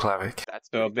as a full cleric. That's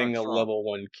So pretty being darn a strong. level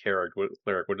 1 cleric, what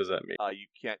does that mean? You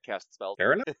can't cast spells.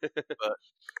 Fair enough.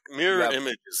 Mirror Yeah.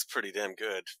 Image is pretty damn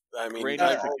good. I mean, Brain all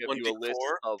Knight would give you a list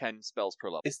 1d4. of 10 spells per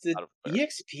level. Is the out of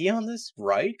cleric. EXP on this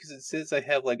right? Because it says I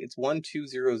have it's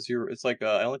 1200. It's like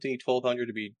I only need 1200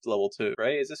 to be level 2,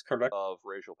 right? Is this correct? Of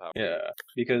racial power. Yeah,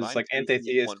 because Divine like 2 is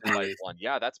Antitheist. 1 fight 1.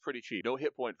 Yeah, that's pretty cheap. No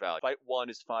hit point value. Fight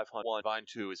 1 is 500. Divine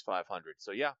 2 is 500.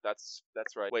 So yeah, that's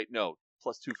right. Wait, no.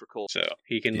 +2 for cold. So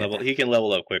he can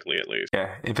level up quickly at least.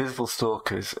 Yeah, Invisible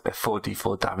Stalker's a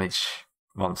 4d4 damage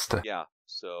monster. Yeah.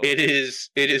 So It is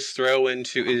throw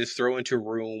into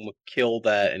room, kill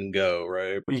that, and go,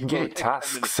 right? Well, you can Well, get it takes 10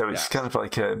 tasks, minutes so to it's cast. kind of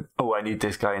like I need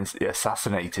this guy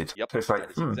assassinated. Yep. So it's like,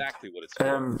 that is exactly what it's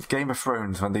for. Game of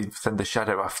Thrones, when they send the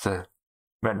shadow after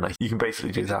Renly, you can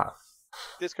basically do that.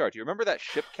 This card. Do you remember that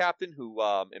ship captain who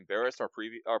embarrassed our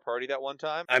party that one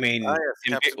time? I mean,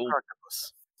 Captain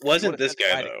Carcabus. wasn't Would've this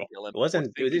sent a guy to though? kill him It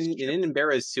wasn't. before It they didn't. used It didn't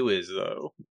embarrass Suez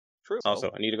though. True.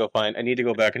 Also, I need to go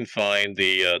back and find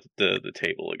the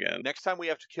table again. Next time we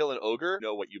have to kill an ogre,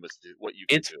 know what you must do. What you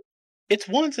can do. It's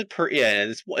once per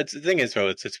it's the thing is though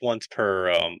it's once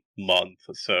per month,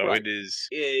 so Right. it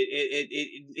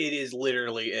is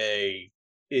literally it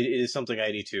is something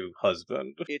I need to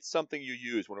husband. It's something you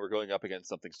use when we're going up against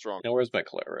something strong. Now where's my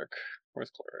cleric?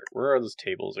 Where are those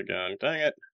tables again? Dang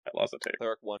it, I lost the table.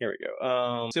 Cleric 1. Here we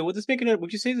go. So would this make it?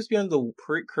 Would you say this be on the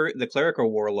cleric or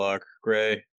warlock,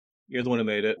 Gray? You're the one who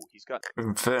made it. Ooh, he's got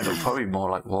Infernal, probably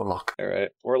more like Warlock. All right,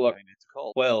 warlock. it's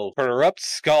called. Well,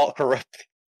 corrupt.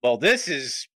 Well, this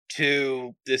is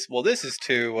too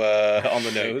on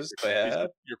the nose. I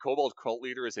have. Your kobold cult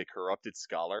leader is a corrupted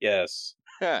scholar. Yes,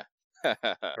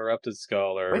 corrupted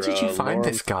scholar. Where did you find Lorm-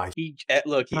 this guy? He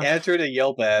answered a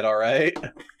Yelp ad. All right,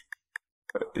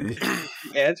 he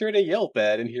answered a Yelp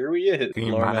ad, and here he is.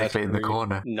 Being Lore manically in the mastery,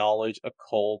 corner. knowledge,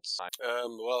 occult.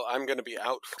 Well, I'm going to be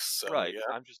out. So, Right.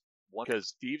 Yeah. I'm just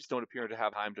because thieves don't appear to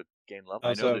have time to gain level. Oh, I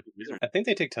know so- that wizards. I think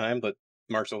they take time, but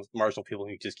martial people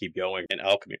can just keep going. And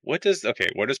alchemy. What does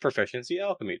proficiency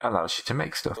alchemy? Allows you to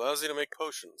make stuff. Allows you to make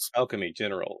potions. Alchemy,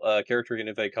 general. Character can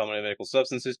invade common and medical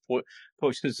substances,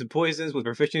 potions and poisons with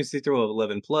proficiency throw of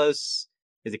 11 plus.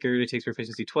 If the character takes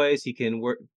proficiency twice, he can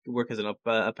work as an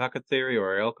apothecary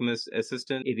or alchemist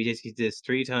assistant. If he takes this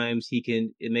 3 times, he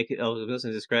can make it alchemist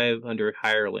and describe under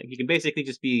hireling. He can basically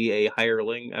just be a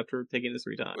hireling after taking this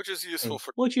 3 times. Which is useful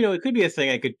for... Which, it could be a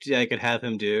thing I could have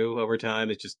him do over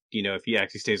time. It's just, if he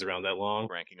actually stays around that long.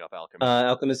 Ranking up alchemy.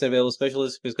 Alchemist available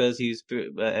specialist because he's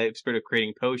expert at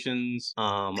creating potions.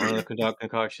 Other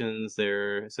concoctions.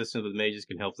 Their assistants with mages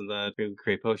can help them that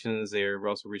create potions. They're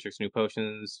also research new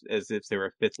potions as if they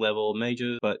were 5th level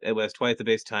mages, but it was twice the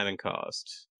base time and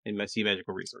cost in see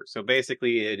magical resource. So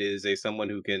basically, it is someone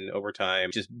who can over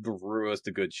time just brew us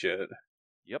the good shit.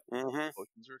 Yep. Mm-hmm.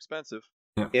 Potions are expensive.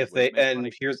 If Way they to make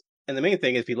money. And the main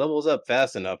thing is, if he levels up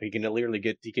fast enough, he can literally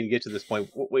get to this point.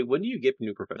 Wait, when do you get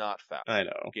new profession? Not fast. I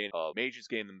know. Mages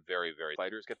gain them very, very.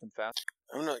 Fighters get them fast.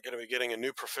 I'm not going to be getting a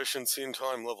new proficiency until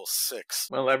I'm level 6.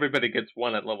 Well, everybody gets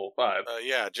one at level 5.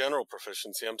 Yeah, general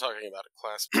proficiency. I'm talking about a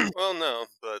class. Well, no,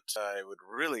 but I would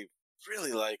really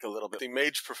like a little bit. The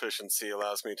mage proficiency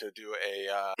allows me to do a,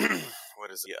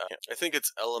 what is it? I think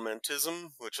it's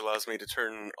elementism, which allows me to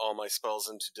turn all my spells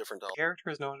into different elements. Character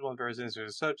is knowledgeable in various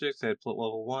instances of subjects. At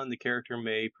level 1, the character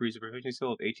may produce a proficiency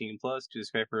skill of 18 plus to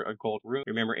describe for a gold rune,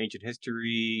 remember ancient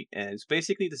history, and so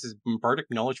basically this is bardic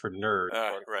knowledge for nerds.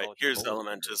 Right, here's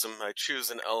elementism. I choose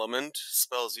an element,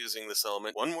 spells using this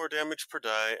element, 1 more damage per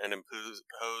die, and impose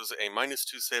a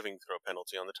 -2 saving throw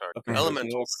penalty on the target. Okay.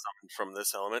 Elementals summoned from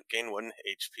this element gain 1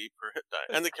 HP per hit die,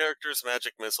 and the character's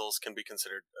magic missiles can be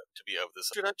considered to be of this.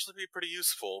 It should actually be pretty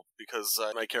useful, because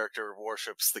my character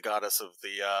worships the goddess of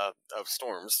the of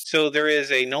storms. So there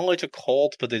is a knowledge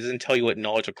occult, but it doesn't tell you what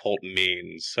knowledge occult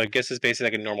means. So I guess it's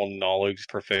basically like a normal knowledge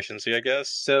proficiency, I guess.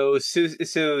 So Shiz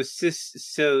is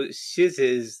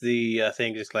the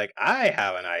thing, just like, I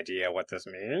have an idea what this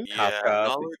means. Yeah,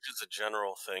 knowledge is a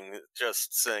general thing,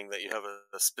 just saying that you have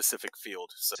a specific field.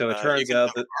 So it turns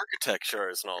out that architecture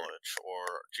is knowledge,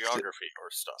 or geography,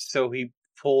 or stuff. So he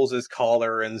pulls his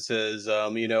collar and says, I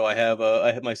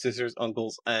have my sister's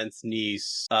uncle's aunt's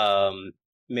niece,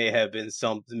 may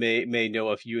know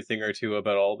a thing or two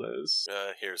about all this.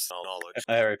 Here's knowledge.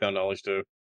 I already found knowledge too.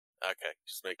 Okay,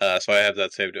 just make. So I have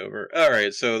that saved over. All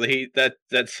right, so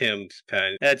that's him,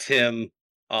 Pen. That's him.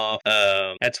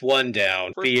 That's 1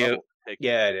 down. Theo.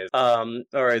 Yeah, it is. All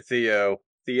right, Theo.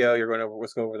 Theo,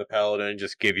 let's go over the paladin and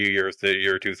just give you your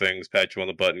 2 things, pat you on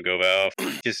the butt and go off.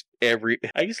 I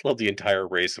just love the entire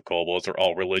race of kobolds are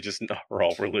all religious in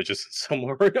some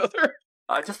way or another.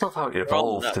 I just love how it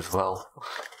evolved as well.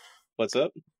 What's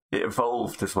up? It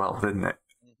evolved as well, didn't it?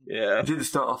 Yeah. It didn't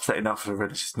start off setting off for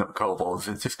religious not kobolds,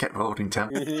 it just kept rolling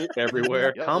down.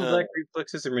 Everywhere. Complex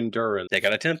reflexes and endurance. They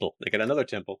got a temple. They got another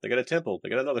temple. They got a temple. They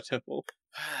got another temple.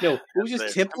 No, it was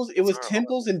just temples. It was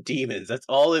temples and demons. That's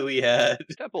all that we had.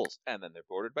 Temples, and then they're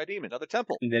bordered by demons. Another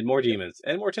temple. And then more demons,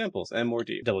 and more temples, and more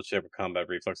demons. Double check for combat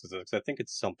reflexes, because I think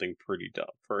it's something pretty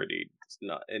dumb. It's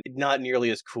not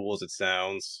nearly as cool as it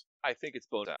sounds. I think it's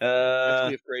bonus.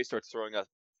 Especially if Gray starts throwing.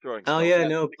 Oh yeah,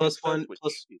 no, plus one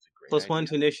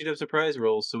to initiative surprise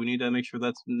rolls, so we need to make sure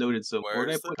that's noted. So where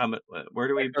do I put comment? Where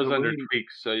do we? It goes under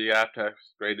tweaks, so you have to ask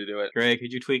Gray to do it. Gray,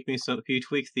 could you tweak me some? Could you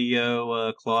tweak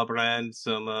Theo, Clawbrand,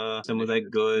 some of that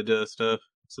good stuff?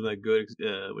 Some of that good,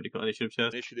 what do you call initiative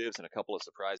chest? Initiatives and a couple of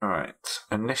surprises. Alright.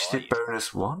 Initiative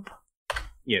bonus 1?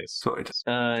 Yes. Sorted.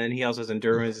 And he also has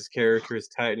endurance. His character is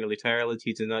nearly tireless.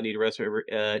 He does not need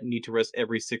to rest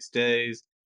every 6 days.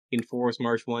 He can force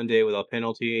march 1 day without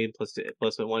penalty, plus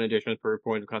 1 additional per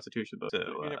point of constitution.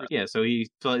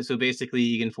 So basically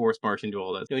he can force march and do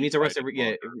all that. No, he needs to rest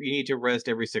you need to rest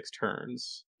every 6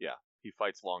 turns. Yeah. He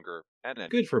fights longer, and then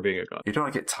good for being a god. You don't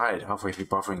want to get tired halfway through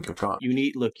bothering your god. You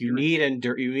need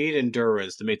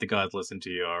endurance to make the gods listen to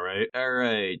you. All right,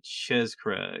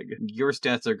 Chescraig. Your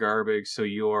stats are garbage, so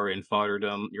you are in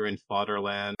fodderdom. You're in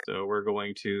fodderland. So we're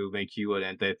going to make you an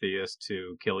antitheist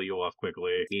to kill you off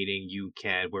quickly. Meaning you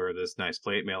can't wear this nice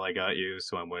plate mail I got you.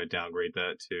 So I'm going to downgrade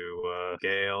that to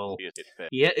Gale.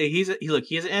 Yeah, he's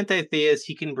an antitheist.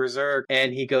 He can berserk,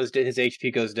 and his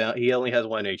HP goes down. He only has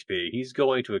 1 HP. He's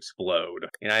going to explode.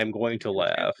 And I'm going to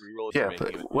laugh. Yeah,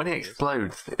 but when he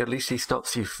explodes, at least he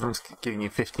stops you from giving you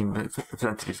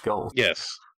 15% of his gold.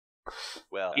 Yes.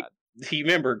 Well,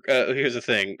 remember, here's the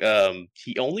thing.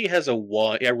 He only has a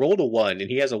 1. I rolled a 1, and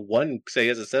he has a 1, say he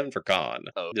has a 7 for con.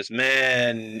 Oh. This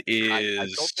man is... I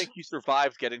don't think he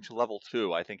survived getting to level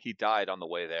 2. I think he died on the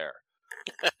way there.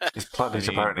 His planets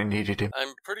apparently needed him.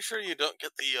 I'm pretty sure you don't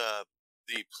get the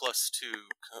 +2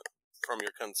 from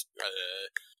your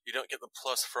you don't get the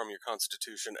plus from your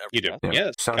constitution ever. You do. Yeah.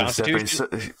 Yes. Constitution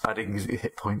adding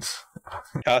hit points.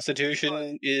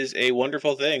 Constitution is a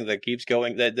wonderful thing that keeps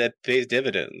going, that pays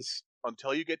dividends.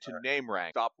 Until you get to name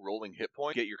rank, stop rolling hit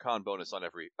points, get your con bonus on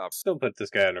every... Still put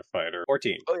this guy on a fighter.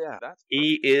 14. Oh yeah,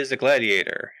 He is a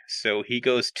gladiator, so he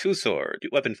goes 2 sword,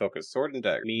 weapon focus, sword and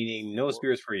dagger, meaning no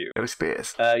spears for you. No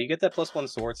spears. You get that +1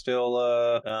 sword still,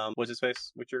 what's his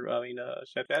face?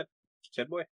 Shed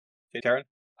boy? Taran?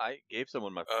 I gave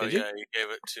someone my... Oh, yeah, you gave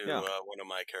it to one of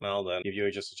my characters. Well, then, give you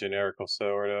just a generic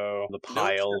Sordo. The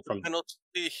pile from... The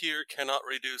penalty here cannot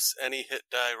reduce any hit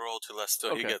die roll to less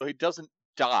than he gets. So he doesn't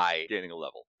die gaining a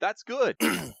level. That's good.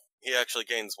 He actually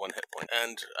gains 1 hit point.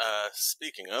 And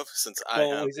speaking of, since I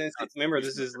Well, have remember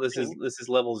this is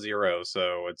level 0,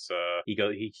 so it's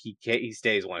he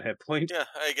stays 1 hit point. yeah,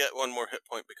 I get 1 more hit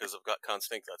point because I've got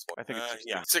Constitution. That's one. I think it's 16.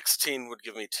 Yeah, 16 would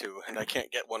give me 2, and I can't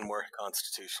get 1 more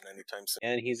Constitution anytime soon.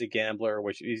 And he's a gambler,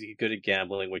 which he's good at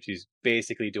gambling, which he's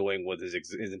basically doing with his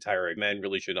entire man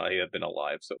really should not have been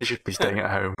alive. So He should be staying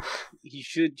at home. he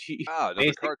should.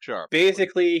 Another card sharp.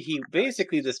 Basically,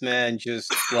 this man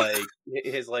just like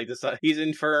he's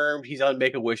infirm. He's on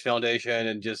Make-A-Wish Foundation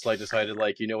and just like decided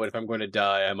like, you know what, if I'm going to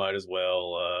die, I might as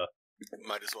well.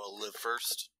 Might as well live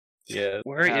first. Yeah.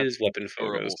 Where is weapon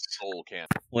Durable focus? soul cannon.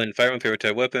 When firing with a favorite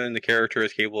type weapon, the character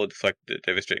is capable of deflecting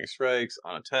devastating strikes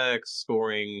on attacks,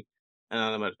 scoring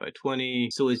divided by 20.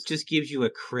 So it just gives you a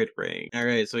crit range. All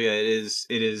right. So yeah,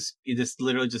 it just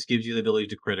literally just gives you the ability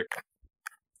to crit.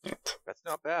 That's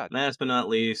not bad. Last but not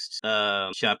least,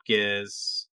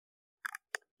 Shopgiz.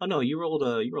 Oh no, you rolled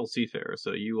Seafarer,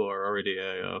 so you are already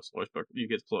a swashbuckler. You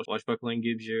get swashbuckling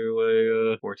gives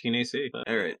you a 14 AC. All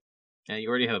right, and you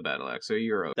already have a battle axe, so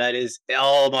you're up. That is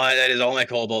all my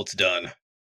kobolds done.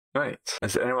 Right.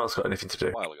 Has anyone else got anything to do?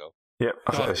 A while ago. Yep,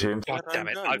 that's what I assumed. God damn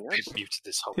it, done, I've yes. been muted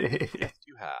this whole... Yes,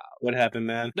 you have. What happened,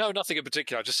 man? No, nothing in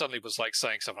particular. I just suddenly was like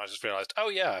saying something. I just realised, oh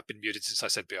yeah, I've been muted since I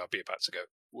said BRB about to go.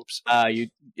 Whoops. So you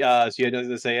had nothing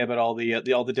to say about all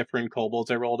the different kobolds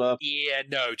I rolled up? Yeah,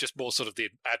 no, just more sort of the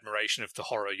admiration of the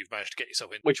horror you've managed to get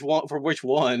yourself in. Which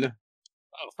one?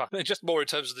 Oh, just more in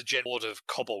terms of the general order of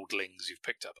koboldlings you've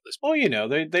picked up at this point. Well, you know,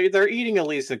 they're eating at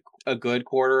least a good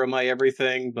quarter of my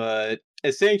everything, but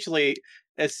essentially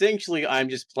I'm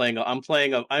just playing. I'm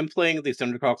playing the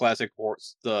Thunderclaw Classic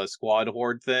the squad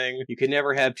horde thing. You can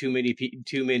never have too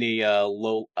many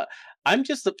low. I'm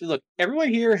just look. Everyone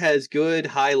here has good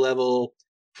high level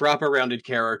proper rounded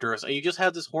characters, and you just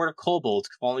have this horde of kobolds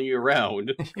following you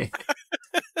around.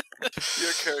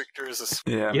 Your character is a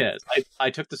Yeah. Yes, I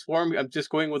took the swarm. I'm just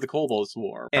going with the kobold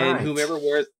swarm, and Right. whomever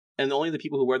wears. And only the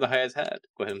people who wear the highest hat.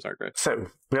 Go ahead, I'm sorry, Chris. So,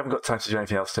 we haven't got time to do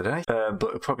anything else today, but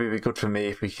it'd probably be good for me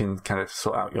if we can kind of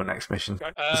sort out your next mission.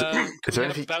 Can is there we hit up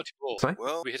anything- the bounty board? Sorry?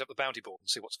 well. We hit up the bounty board and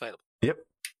see what's available. Yep.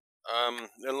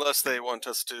 Unless they want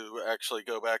us to actually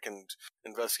go back and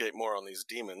investigate more on these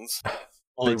demons.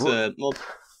 Well, They it's would.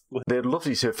 well, They'd love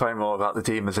you to find more about the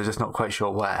demons, they're just not quite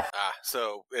sure where.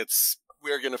 So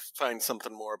we're gonna find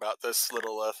something more about this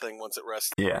little thing once it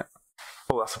rests. Yeah.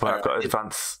 Well, that's why I've got to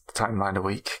advance the timeline a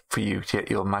week for you to get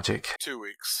your magic. 2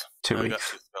 weeks. 2 I got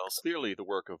weeks. 2 spells. Clearly the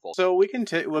work of Vol. so we can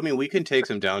take. We can take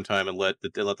some downtime and let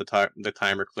the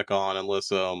timer click on, unless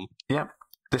Yep.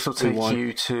 This will We take want-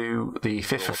 you to the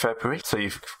 5th of February, so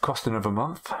you've crossed another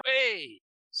month. Hey!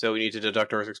 So we need to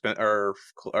deduct our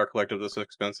collective list of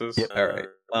expenses. Yep. All right.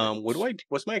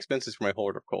 What's my expenses for my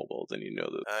horde of kobolds? I need to know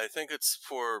this. I think it's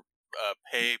for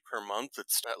pay per month.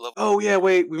 It's at level. Oh yeah,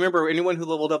 wait. Remember, anyone who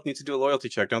leveled up needs to do a loyalty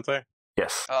check, don't they?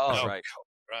 Yes. Oh, No. right.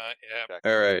 Right, yeah.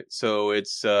 All right. So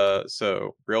it's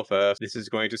so real fast. This is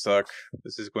going to suck.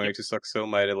 This is going to suck so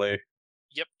mightily.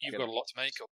 Yep, you've got a lot to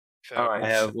make. All right. I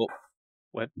have.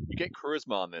 You get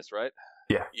charisma on this, right?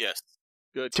 Yes.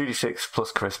 Good. 2d6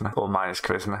 plus charisma, or minus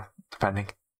charisma, depending.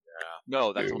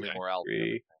 No, that's Ooh, only okay. morale.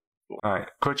 3. Alright,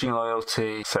 grudging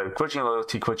loyalty. So, grudging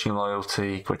loyalty,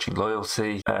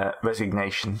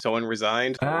 resignation. Someone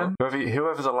resigned.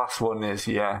 Whoever the last one is,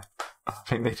 yeah. I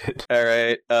think they did. All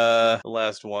right. The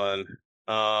last one.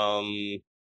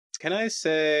 Can I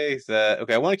say that?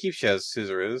 Okay, I want to keep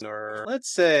Scissors, or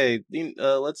let's say,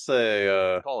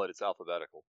 Call it. It's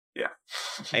alphabetical.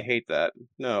 I hate that.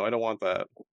 No, I don't want that.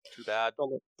 Too bad.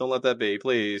 Don't let that be,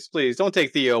 please. Please don't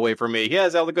take Theo away from me. He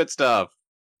has all the good stuff.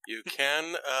 You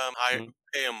can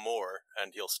pay him more,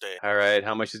 and he'll stay. All right.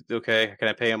 How much is okay? Can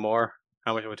I pay him more?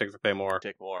 How much would it take to pay more?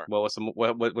 Take more. Well,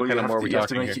 what Well, kind of more are we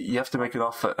talking here? You have to make an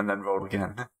offer and then roll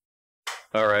again.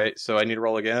 All right. So I need to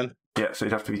roll again. Yeah, so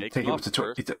you'd have to Make take an it up to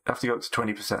offer you'd have to go up to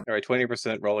 20%. All right.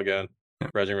 20%. Roll again. Yeah.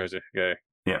 Reggie. Okay.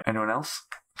 Yeah. Anyone else?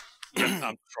 I'm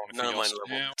trying None of to mine figure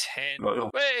level. now. 10.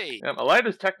 Loyal. Hey! Yeah,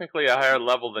 Elida's technically a higher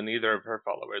level than either of her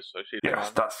followers, so she's Yeah,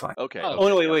 that's fine. Okay. Oh, Oh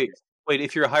no! Wait.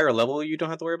 If you're a higher level, you don't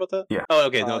have to worry about that. Yeah. Oh,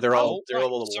 okay. No, they're all right,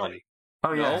 level 1. sorry.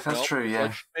 Oh yeah, No, that's no, true. Yeah.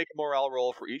 Let's make a morale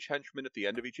roll for each henchman at the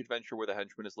end of each adventure where the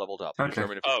henchman is leveled up. To Okay.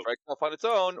 determine if Oh. it strikes off on its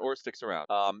own or sticks around.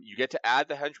 You get to add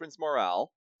the henchman's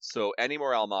morale, so any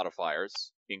morale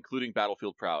modifiers, including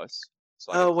battlefield prowess.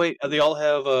 So I Oh get- wait, they all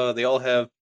have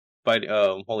by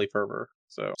Holy Fervor.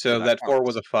 So that that 4 counts.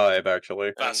 was a 5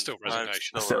 actually. That's still And mine's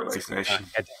resignation. That's still resignation. resignation.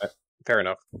 God damn it. Fair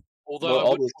enough. Although Well, I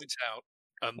all would those- point out,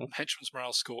 Henchman's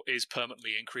morale score is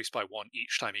permanently increased by 1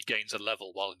 each time he gains a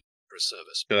level while in his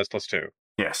service. So that's +2.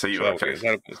 Yeah. So you So are okay.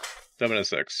 okay. 7 and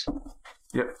 6.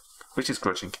 Yep. which is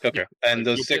grudging. Okay, Yeah. and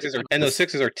those You'll get sixes it. are and those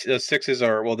sixes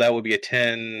are well, that would be a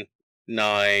 10,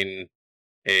 9,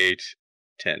 8,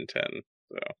 10, 10.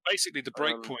 So Basically, the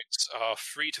breakpoints are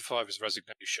 3 to 5 is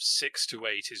resignation, 6 to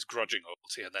 8 is grudging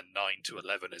loyalty, and then 9 to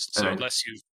 11 is. So unless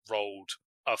you've rolled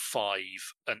a 5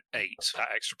 and 8, that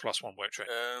extra +1 won't change.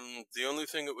 The only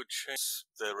thing that would change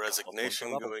the resignation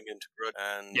going into grudge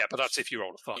and Yeah, but that's if you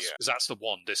roll a 5, Yeah. because that's the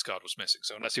one this card was missing.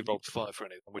 So unless you rolled 5 for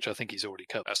anything, which I think he's already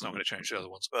covered, that's not going to change the other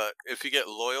ones. But if you get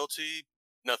loyalty,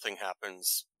 nothing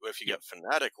happens. If you get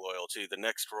fanatic loyalty, the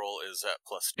next roll is at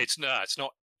 +2.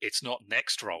 It's not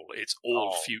next roll. It's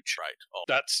all future. Right. All.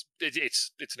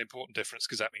 It's an important difference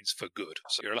because that means for good.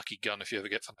 So you're a lucky gun if you ever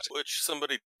get fanatic. Which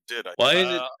somebody did. why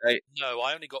is it? No,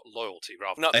 I only got loyalty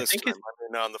rather. Not I this think time.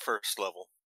 I mean, on the first level.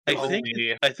 I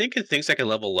think it thinks I can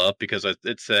level up because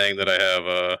it's saying that I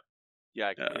have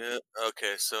Yeah. Yeah.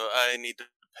 Okay. So I need to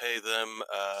pay them.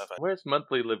 Where's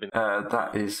monthly living?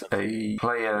 That is a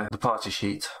player, the party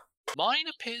sheet. Mine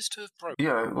appears to have broken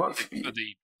Yeah, what? for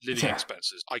the living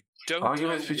expenses. I don't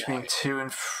Arguments know between why. 2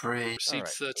 and 3. Received Alright,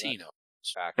 so 13 of.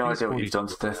 No idea what you've done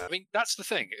to this. I mean, that's the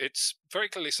thing. It's very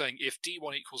clearly saying if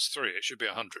D1 equals 3, it should be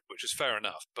 100, which is fair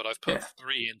enough. But I've put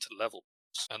 3 into level,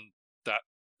 and that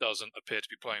doesn't appear to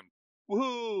be playing.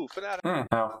 Woohoo! Fanatic.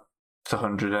 Oh, it's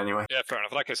 100 anyway. Yeah, fair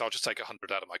enough. In that case, I'll just take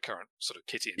 100 out of my current sort of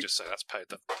kitty and just say that's paid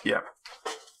then. Yeah.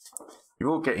 You're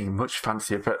all getting much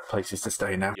fancier places to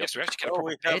stay now. Yes, we actually get a Oh, proper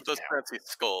we bed have those now. fancy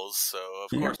skulls, so of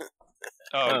Yeah. course.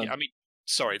 Oh, yeah, I mean,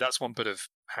 sorry, that's one bit of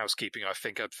housekeeping I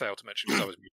think I'd failed to mention because I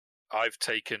was. I've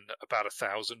taken about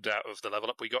 1,000 out of the level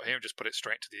up we got here and just put it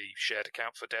straight to the shared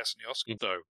account for Des and Yosk.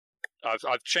 So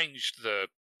I've changed the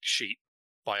sheet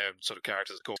my own sort of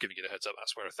characters. Of course, giving you the heads up,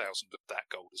 that's where 1,000 of that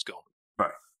gold has gone.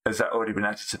 Right. Has that already been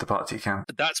added to the party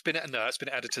account? That's been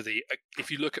added to the. If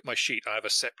you look at my sheet, I have a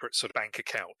separate sort of bank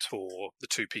account for the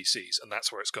 2 PCs, and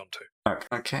that's where it's gone to.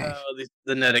 Okay.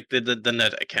 the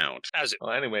net account. As it.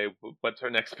 Well, anyway, what's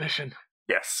our next mission?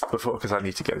 Yes, because I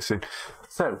need to go soon.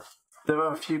 So, there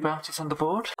are a few bounties on the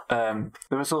board.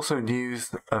 There is also news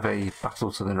of a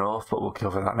battle to the north, but we'll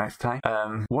cover that next time.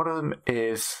 One of them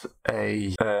is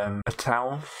a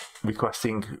town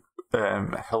requesting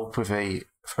help with a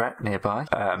threat nearby.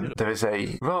 There is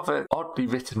a rather oddly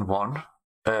written one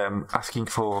asking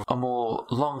for a more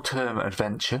long-term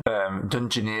adventure,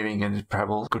 dungeoneering and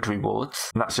peril, good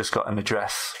rewards. And that's just got an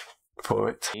address for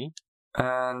it.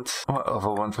 And what other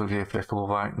ones will be applicable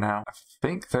right now? I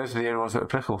think those are the only ones that are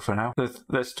applicable for now.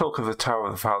 There's talk of the Tower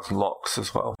of 1,000 Locks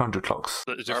as well. 100 locks.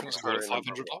 The difference is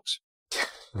 500 blocks.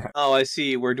 Oh, I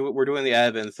see. We're doing the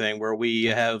advent thing where we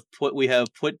have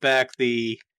put back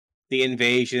the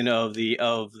invasion of the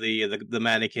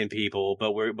mannequin people,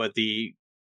 but the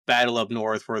battle up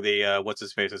north for the what's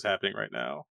his face is happening right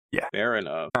now. Yeah. Fair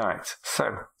enough. All right.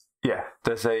 So yeah,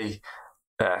 there's a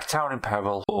town in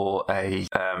peril or a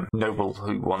noble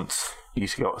who wants you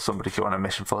to go. Somebody to go on a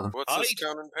mission for them. What's this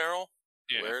town in peril?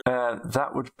 Yeah. Where?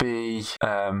 That would be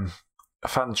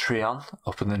Fantrion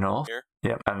up in the north. Here?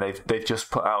 Yeah, and they've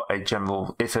just put out a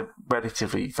general. It's a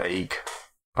relatively vague.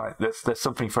 Like there's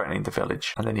something threatening the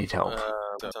village, and they need help.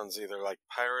 That sounds either like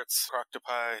pirates,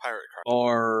 croctopi, pirate.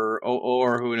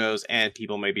 Or who knows? And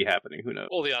people may be happening. Who knows?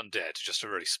 Or the undead, just to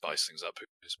really spice things up.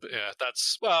 But yeah,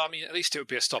 that's well. I mean, at least it would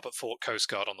be a stop at Fort Coast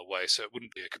Guard on the way, so it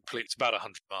wouldn't be a complete. It's about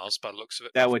 100 miles by the looks of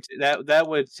it. That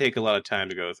would take a lot of time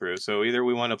to go through. So either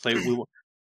we want to play,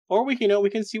 or we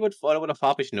can see what a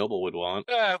foppish noble would want.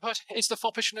 But is the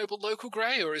foppish noble local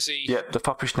grey, or is he? Yeah, the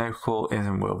foppish noble is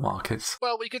in World Markets.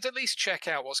 Well, we could at least check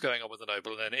out what's going on with the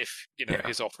noble, and then if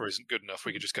his offer isn't good enough,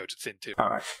 we could just go to Thin Too.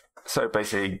 All right. So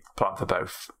basically, plan for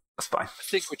both. That's fine. I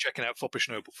think we're checking out foppish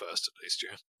noble first, at least.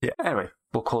 Yeah. Yeah. Anyway,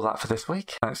 we'll call that for this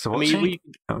week. Thanks for I watching. mean,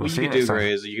 We'll what see you can next do, time.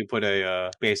 Gray, is you can put a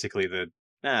basically the.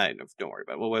 Don't worry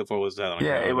about it. We'll wait for what's that on.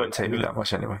 Yeah, it won't take me that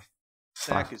much anyway. It's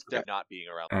fine. Zach is not being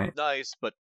around. Right. Nice,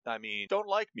 but I mean, don't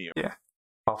like me. Yeah.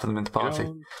 Half of them in the party.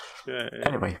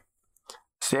 Anyway,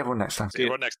 see everyone next time. See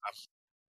you next time.